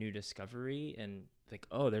like a new discovery and like,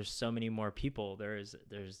 oh, there's so many more people. There's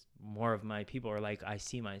more of my people, or like I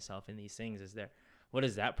see myself in these things. What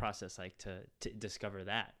is that process like to discover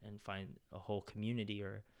that and find a whole community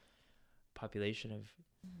or population of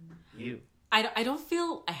you? I don't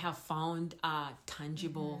feel I have found a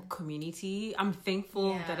tangible community. I'm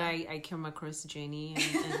thankful that I came across Jenny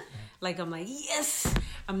and like I'm like, yes,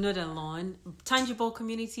 I'm not alone. Tangible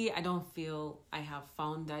community, I don't feel I have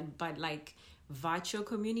found that, but like virtual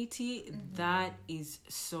community, that is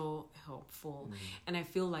so helpful. And I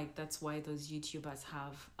feel like that's why those YouTubers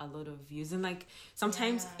have a lot of views. And like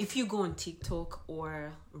sometimes if you go on TikTok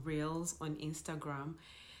or Reels on Instagram,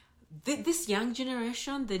 this young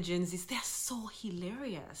generation, the Gen Zs, they're so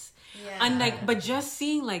hilarious. And like, but just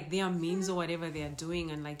seeing like their memes or whatever they're doing,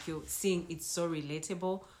 and like you're seeing it's so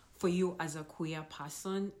relatable for you as a queer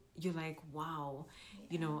person, you're like, wow,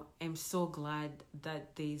 you know, I'm so glad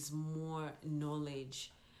that there's more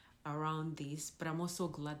knowledge around this, but I'm also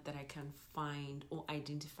glad that I can find or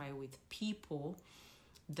identify with people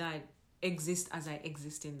that exist as I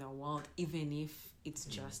exist in the world, even if it's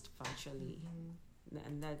just virtually.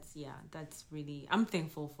 And that's really, I'm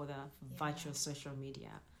thankful for the virtual social media,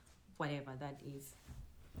 whatever that is.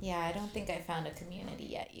 Yeah, I don't think I found a community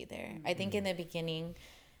yet either. I think in the beginning,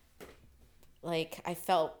 like, I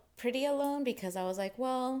felt pretty alone because I was like,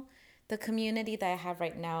 well, the community that I have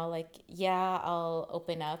right now, like, yeah, I'll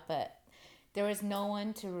open up, but there was no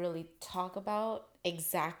one to really talk about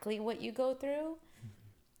exactly what you go through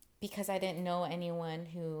because I didn't know anyone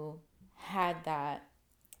who had that.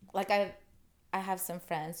 Like, I have some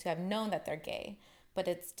friends who have known that they're gay, but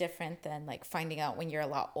it's different than like finding out when you're a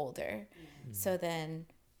lot older. So then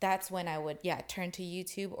that's when I would, turn to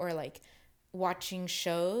YouTube or like watching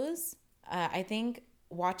shows. I think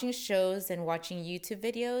watching shows and watching YouTube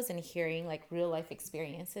videos and hearing like real life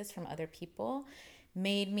experiences from other people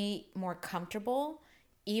made me more comfortable,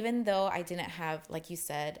 even though I didn't have, like you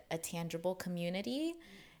said, a tangible community.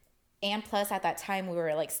 And plus at that time we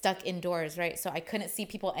were like stuck indoors, right? So I couldn't see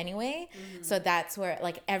people anyway. So that's where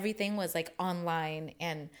like everything was like online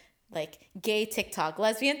and like gay TikTok,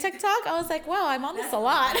 lesbian TikTok. I was like, wow, I'm on this a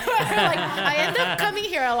lot. Like I end up coming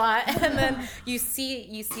here a lot. And then you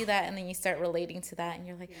see that and then you start relating to that and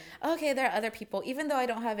you're like, okay, there are other people. Even though I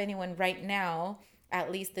don't have anyone right now,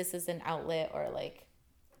 at least this is an outlet or like,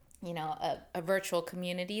 you know, a virtual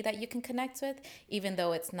community that you can connect with, even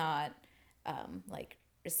though it's not like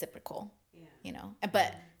reciprocal, you know.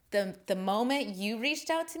 But the moment you reached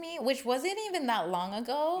out to me, which wasn't even that long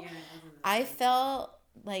ago, I felt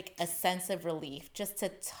like a sense of relief just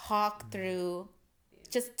to talk through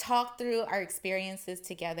our experiences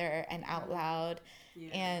together and out loud,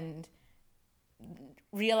 and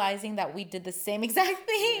realizing that we did the same exact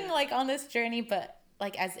thing like on this journey, but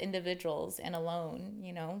like as individuals and alone,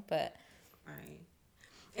 you know. But right.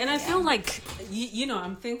 And I feel like, you know,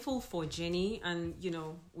 I'm thankful for Jenny and, you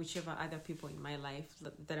know, whichever other people in my life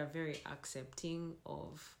that are very accepting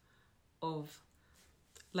of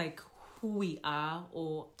like who we are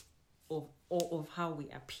or of how we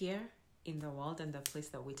appear in the world and the place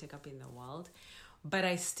that we take up in the world. But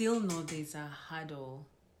I still know there's a hurdle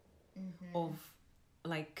of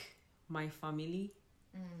like my family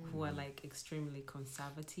who are like extremely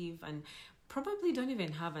conservative and probably don't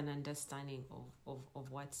even have an understanding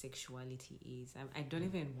of what sexuality is. I don't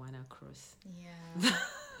even want to cross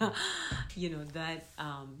you know, that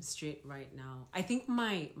straight right now. I think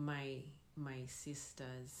my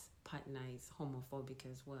sister's partner is homophobic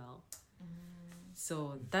as well,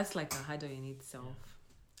 so that's like a hurdle in itself.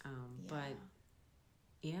 But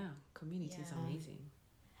community is amazing.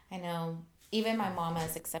 I know, even my mom,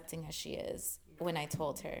 as accepting as she is, when I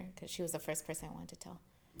told her, because she was the first person I wanted to tell,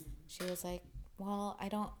 she was like, well, I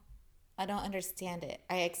don't understand it.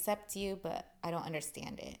 I accept you, but I don't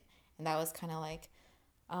understand it. And that was kind of like,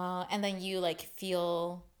 and then you like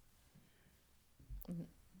feel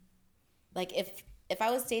like if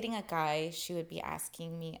I was dating a guy, she would be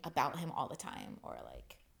asking me about him all the time, or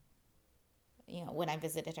like, you know, when I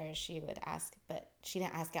visited her, she would ask, but she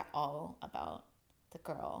didn't ask at all about the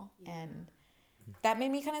girl. And that made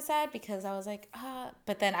me kind of sad because I was like,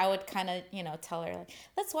 but then I would kind of, you know, tell her like,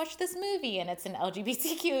 let's watch this movie, and it's an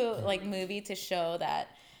LGBTQ like movie to show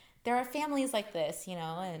that there are families like this, you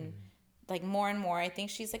know. And like more and more I think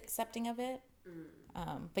she's accepting of it.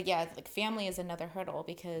 But yeah, like family is another hurdle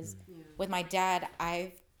because with my dad,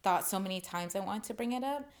 I've thought so many times I want to bring it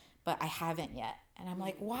up, but I haven't yet. And I'm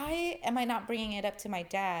like, why am I not bringing it up to my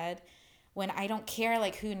dad when I don't care,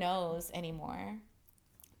 like, who knows anymore?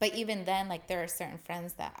 But even then, like, there are certain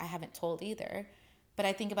friends that I haven't told either. But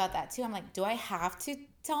I think about that too. I'm like, do I have to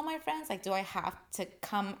tell my friends? Like, do I have to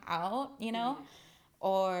come out, you know?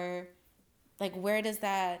 Or, like, where does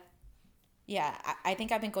that... Yeah, I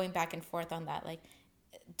think I've been going back and forth on that. Like,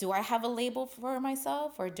 do I have a label for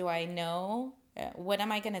myself, or do I know? What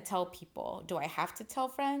am I going to tell people? Do I have to tell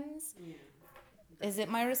friends? Yeah. Is it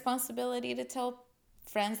my responsibility to tell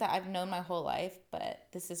friends that I've known my whole life, but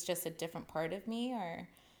this is just a different part of me? Or,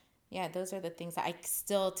 yeah, those are the things that I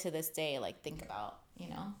still to this day, like, think about, you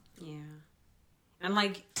know? Yeah. And,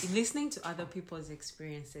 like, listening to other people's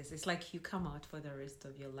experiences, it's like you come out for the rest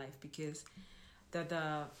of your life, because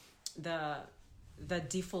the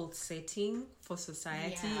default setting for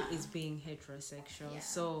society is being heterosexual.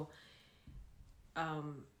 So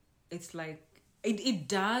it's like it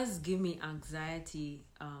does give me anxiety.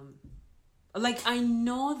 Like, I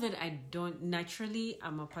know that I don't naturally,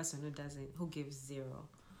 I'm a person who gives zero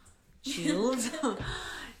chills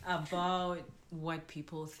about what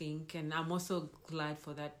people think, and I'm also glad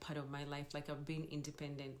for that part of my life. Like, I've been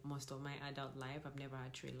independent most of my adult life. I've never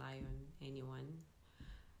had to rely on anyone.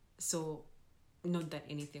 So, not that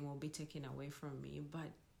anything will be taken away from me, but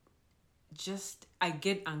just I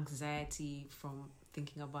get anxiety from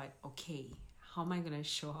thinking about, okay, how am I gonna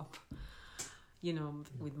show up, you know,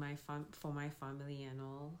 with my for my family and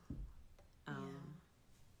all.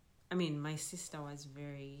 I mean, my sister was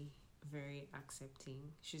very, very accepting.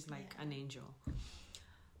 She's like an angel,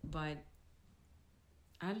 but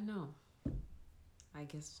I don't know. I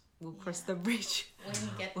guess we'll cross the bridge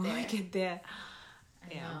when we get there.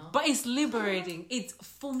 But it's liberating. It's,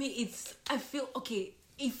 for me, it's, I feel, okay,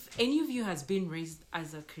 if any of you has been raised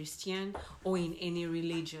as a Christian or in any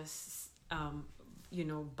religious you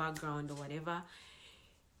know, background or whatever,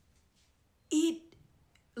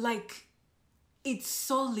 it's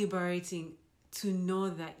so liberating to know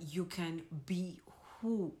that you can be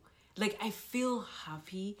who. Like, I feel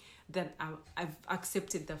happy that I've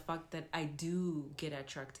accepted the fact that I do get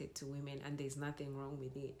attracted to women and there's nothing wrong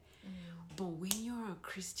with it. But when you're a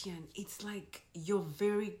Christian, it's like you're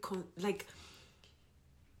very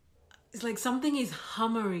it's like something is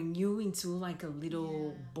hammering you into like a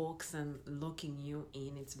little box and locking you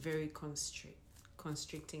in. It's very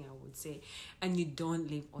constricting, I would say, and you don't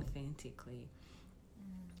live authentically.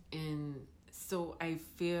 And so I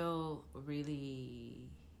feel really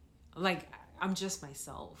like I'm just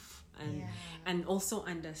myself, and also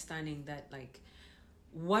understanding that, like,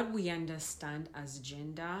 what we understand as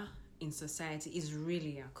gender in society is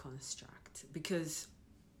really a construct, because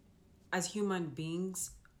as human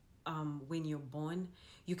beings, when you're born,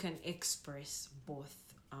 you can express both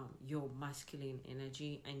your masculine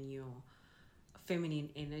energy and your feminine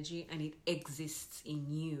energy, and it exists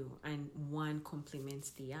in you, and one complements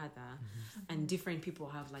the other. And different people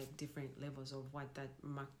have like different levels of what that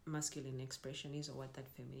masculine expression is or what that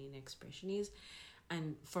feminine expression is.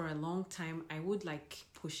 And for a long time, I would like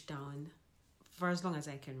push down, for as long as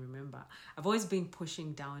I can remember, I've always been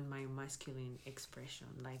pushing down my masculine expression.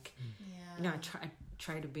 Like, you know, I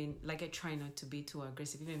try to be, like, I try not to be too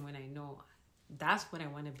aggressive, even when I know that's what I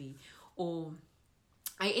want to be. Or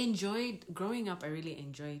I enjoyed, growing up, I really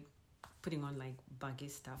enjoyed putting on like baggy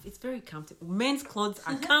stuff. It's very comfortable. Men's clothes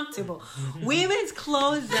are comfortable. Women's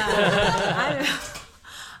clothes are,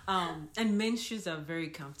 and men's shoes are very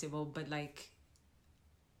comfortable, but like,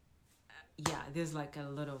 there's like a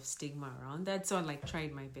lot of stigma around that. So I like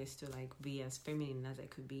tried my best to like be as feminine as I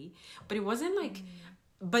could be, but it wasn't like,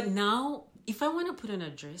 but now if I want to put on a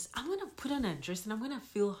dress, I'm going to put on a dress and I'm going to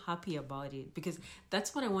feel happy about it, because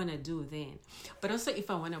that's what I want to do then. But also if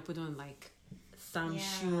I want to put on like some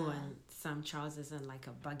shoe and some trousers and like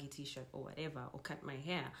a baggy t-shirt or whatever, or cut my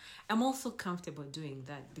hair, I'm also comfortable doing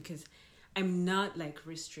that, because I'm not like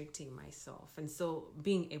restricting myself. And so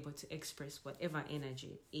being able to express whatever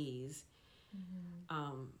energy it is,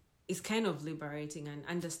 is kind of liberating, and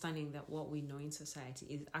understanding that what we know in society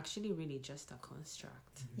is actually really just a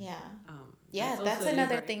construct. That's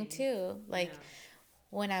another thing too. Like,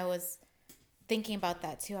 when I was thinking about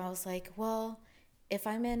that too, I was like, well, if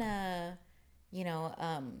I'm in a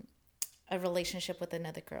relationship with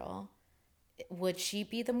another girl, would she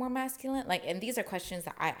be the more masculine? Like, and these are questions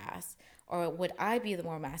that I asked. Or would I be the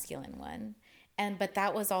more masculine one? But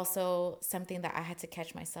that was also something that I had to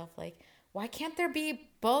catch myself, like, why can't there be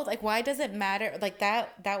both? Like, why does it matter? Like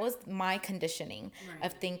that was my conditioning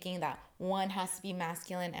of thinking that one has to be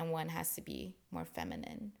masculine and one has to be more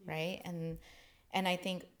feminine, right? And I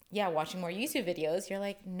think, yeah, watching more YouTube videos, you're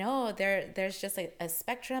like, no, there's just like a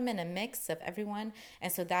spectrum and a mix of everyone.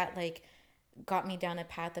 And so that like got me down a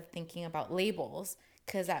path of thinking about labels,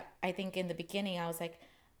 because I think in the beginning I was like,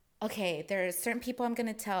 okay, there are certain people I'm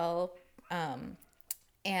going to tell,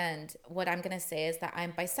 and what I'm going to say is that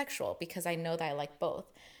I'm bisexual because I know that I like both.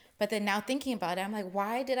 But then now thinking about it, I'm like,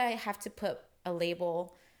 why did I have to put a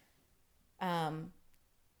label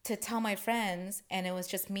to tell my friends? And it was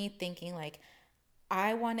just me thinking like,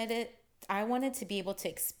 I wanted to be able to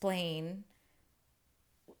explain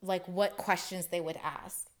like what questions they would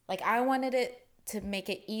ask. Like I wanted it to make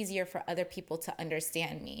it easier for other people to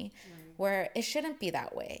understand me, where it shouldn't be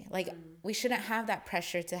that way. Like we shouldn't have that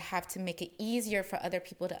pressure to have to make it easier for other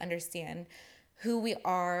people to understand who we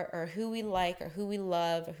are or who we like or who we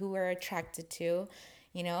love or who we're attracted to,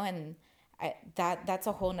 you know. And that's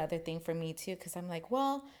a whole nother thing for me too, because I'm like,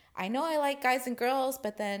 well, I know I like guys and girls,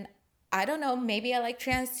 but then I don't know, maybe I like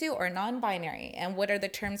trans too, or non-binary, and what are the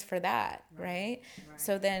terms for that, right?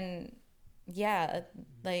 So then, yeah,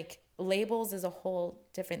 like labels is a whole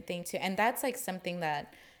different thing too, and that's like something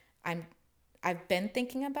that I've been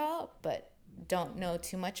thinking about, but don't know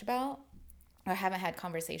too much about, or haven't had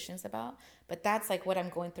conversations about. But that's like what I'm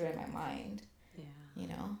going through in my mind. Yeah. You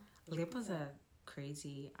know, Labels are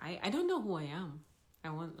crazy. I don't know who I am. I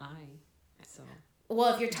won't lie. So.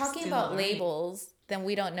 Well, if you're talking Still about learning. labels, then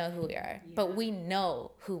we don't know who we are, but we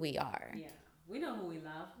know who we are. Yeah. We know who we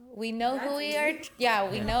love. We know who we are. Yeah,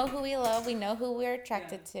 we know who we love. We know who we're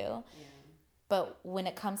attracted to. Yeah. But when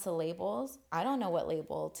it comes to labels, I don't know what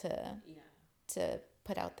label to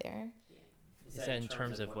put out there. Is that in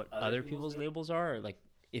terms of what other people's labels are? Or like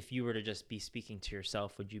if you were to just be speaking to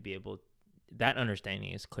yourself, would you be able, that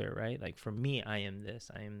understanding is clear, right? Like for me, I am this,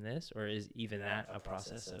 or is even that a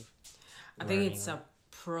process of I think learning? it's a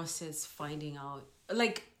process finding out.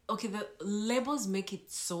 Like, okay, the labels make it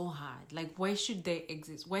so hard. Like, why should they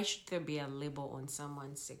exist? Why should there be a label on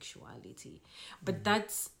someone's sexuality? But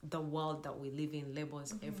that's the world that we live in,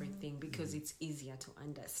 labels everything, because it's easier to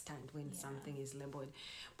understand when something is labeled.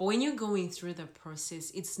 But when you're going through the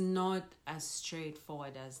process, it's not as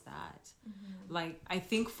straightforward as that. Like, I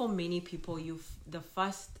think for many people, the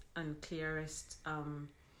first and clearest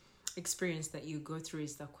experience that you go through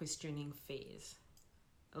is the questioning phase.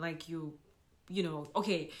 Like you know,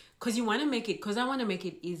 okay, because I want to make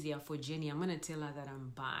it easier for Jenny, I'm going to tell her that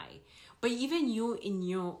I'm bi. But even you in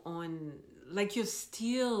your own, like you're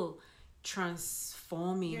still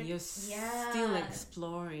transforming, you're still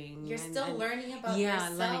exploring. You're still learning about yourself.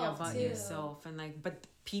 Yeah, learning about too. yourself. And like, but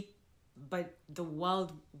the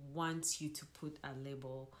world wants you to put a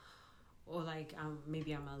label, or like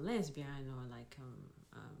maybe I'm a lesbian, or like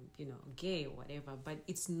you know, gay or whatever, but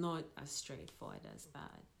it's not as straightforward as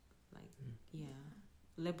that. Like, yeah,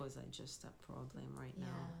 labels are just a problem right now.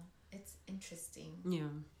 It's interesting. Yeah,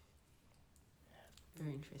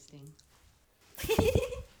 very interesting.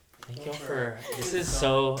 Thank you for, this is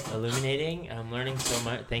so illuminating. I'm learning so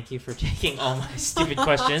much. Thank you for taking all my stupid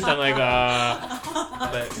questions. I'm like,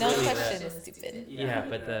 but No really question is stupid. yeah,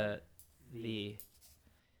 but the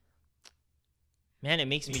man, it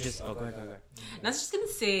makes me just, go ahead. And I was just gonna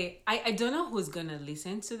say, I don't know who's gonna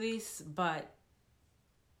listen to this, but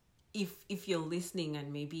if you're listening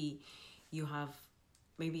and maybe you have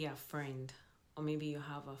maybe a friend or maybe you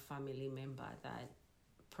have a family member that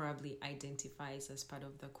probably identifies as part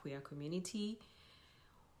of the queer community,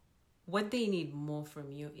 what they need more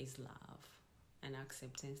from you is love and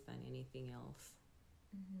acceptance than anything else.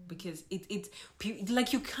 Because it's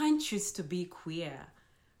like you can't choose to be queer.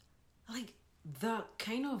 Like the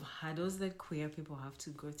kind of hurdles that queer people have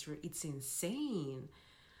to go through, it's insane.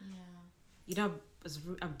 Yeah. You know,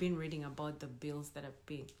 I've been reading about the bills that have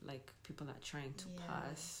been, like, people are trying to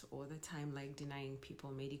pass all the time, like denying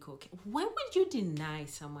people medical care. Why would you deny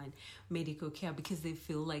someone medical care because they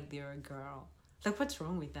feel like they're a girl? Like, what's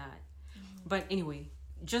wrong with that? But anyway,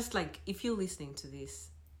 just like, if you're listening to this,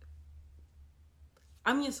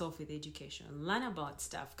 arm yourself with education, learn about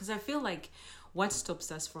stuff, because I feel like what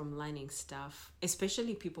stops us from learning stuff,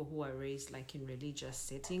 especially people who are raised like in religious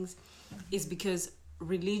settings, is because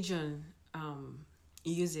religion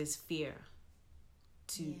uses fear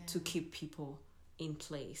to keep people in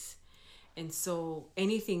place. And so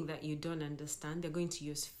anything that you don't understand, they're going to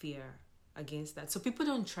use fear against that. So people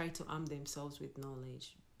don't try to arm themselves with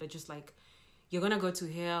knowledge, but just like, you're gonna go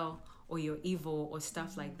to hell, or you're evil, or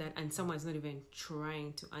stuff like that, and someone's not even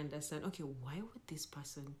trying to understand, okay, why would this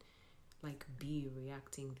person like be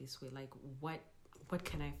reacting this way? Like what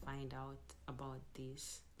can I find out about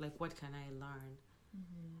this? Like what can I learn?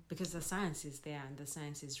 Because the science is there, and the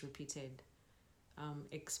science is repeated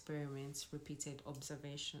experiments, repeated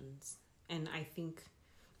observations. And I think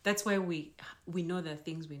that's why we know the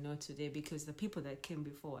things we know today, because the people that came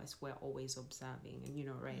before us were always observing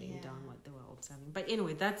and, writing down what they were observing. But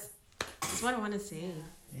anyway, that's what I want to say.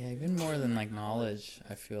 Yeah, even more than like knowledge,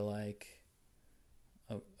 I feel like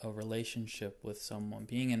a relationship with someone,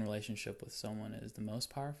 being in relationship with someone is the most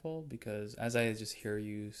powerful, because as I just hear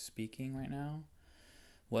you speaking right now,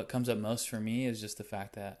 what comes up most for me is just the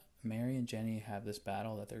fact that Mary and Jenny have this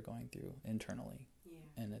battle that they're going through internally.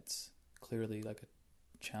 Yeah. And it's clearly like a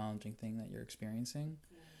challenging thing that you're experiencing.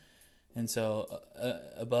 Yeah. And so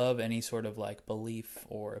above any sort of like belief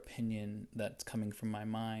or opinion that's coming from my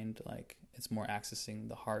mind, like it's more accessing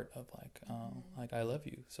the heart of like, like I love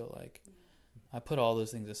you. So like I put all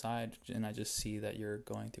those things aside and I just see that you're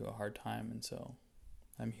going through a hard time. And so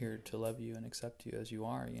I'm here to love you and accept you as you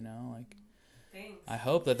are, like, thanks. I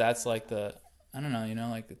hope that that's like I don't know,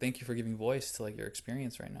 like thank you for giving voice to like your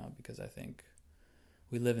experience right now, because I think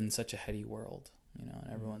we live in such a heady world, and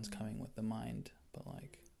everyone's coming with the mind, but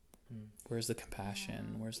like, where's the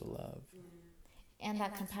compassion? Where's the love? And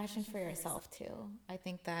that compassion for yourself too. I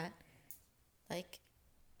think that, like,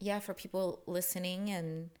 for people listening,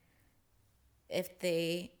 and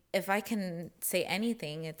if I can say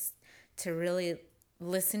anything, it's to really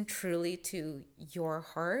listen truly to your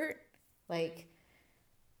heart. Like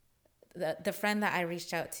the friend that I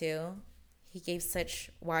reached out to, he gave such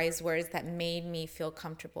wise words that made me feel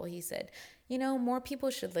comfortable. He said, more people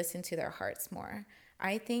should listen to their hearts more.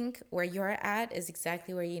 I think where you're at is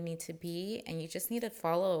exactly where you need to be, and you just need to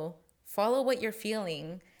follow what you're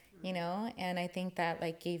feeling, and I think that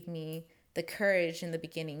like gave me the courage in the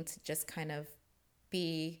beginning to just kind of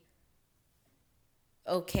be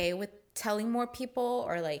okay with telling more people,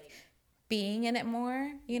 or like being in it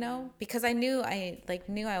more, because I knew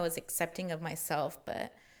I was accepting of myself,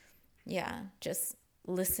 but just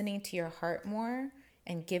listening to your heart more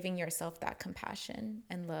and giving yourself that compassion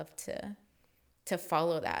and love to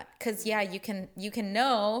follow that. Because you can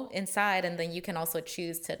know inside, and then you can also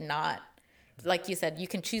choose to not, like you said, you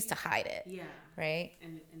can choose to hide it. Yeah. Right?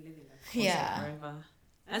 And live in that forever.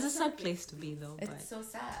 That's a sad place to be, though. It's so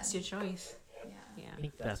sad. It's your choice. Yeah. I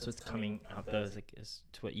think that's what's coming out though, is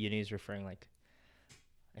to what Uni's referring. Like,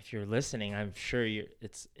 if you're listening, I'm sure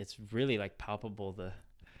it's really like palpable, the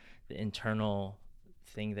internal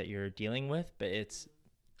thing that you're dealing with, but it's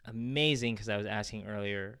amazing, because I was asking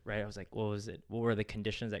earlier, right? I was like, what were the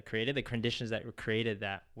conditions that created? The conditions that were created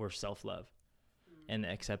that were self-love and the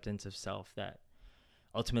acceptance of self, that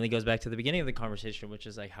ultimately goes back to the beginning of the conversation, which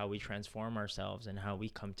is like how we transform ourselves and how we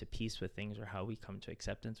come to peace with things, or how we come to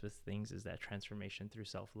acceptance with things, is that transformation through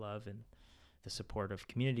self-love and the support of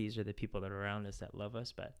communities or the people that are around us that love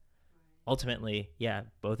us. But ultimately,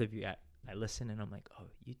 both of you, I listen and I'm like, oh,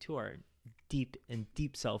 you two are deep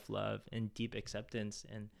self-love and deep acceptance,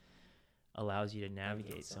 and allows you to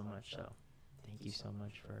navigate so much. So thank you so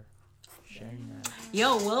much for sharing that.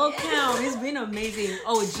 Yo, welcome. It's been amazing.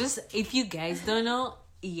 Oh, just if you guys don't know,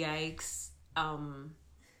 Yikes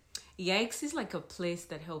is like a place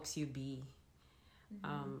that helps you be.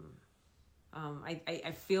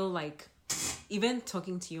 I feel like even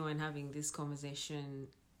talking to you and having this conversation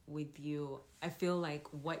with you, I feel like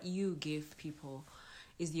what you give people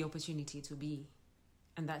is the opportunity to be,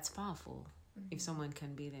 and that's powerful. If someone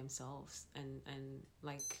can be themselves and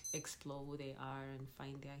like explore who they are and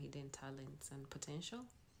find their hidden talents and potential,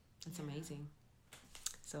 it's amazing.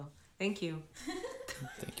 So thank you.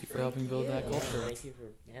 Thank you for helping build that culture. Thank you for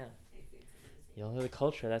y'all are the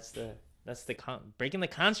culture. That's the breaking the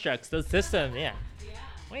constructs, the system. We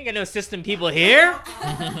ain't got no system people here.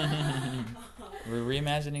 We're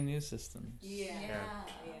reimagining new systems. Yeah.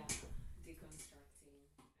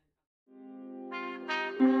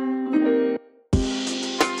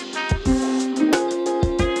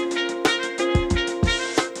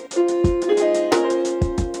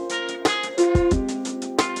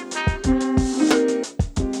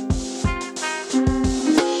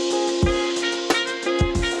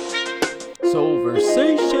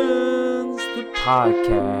 Soulversations, the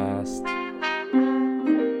podcast.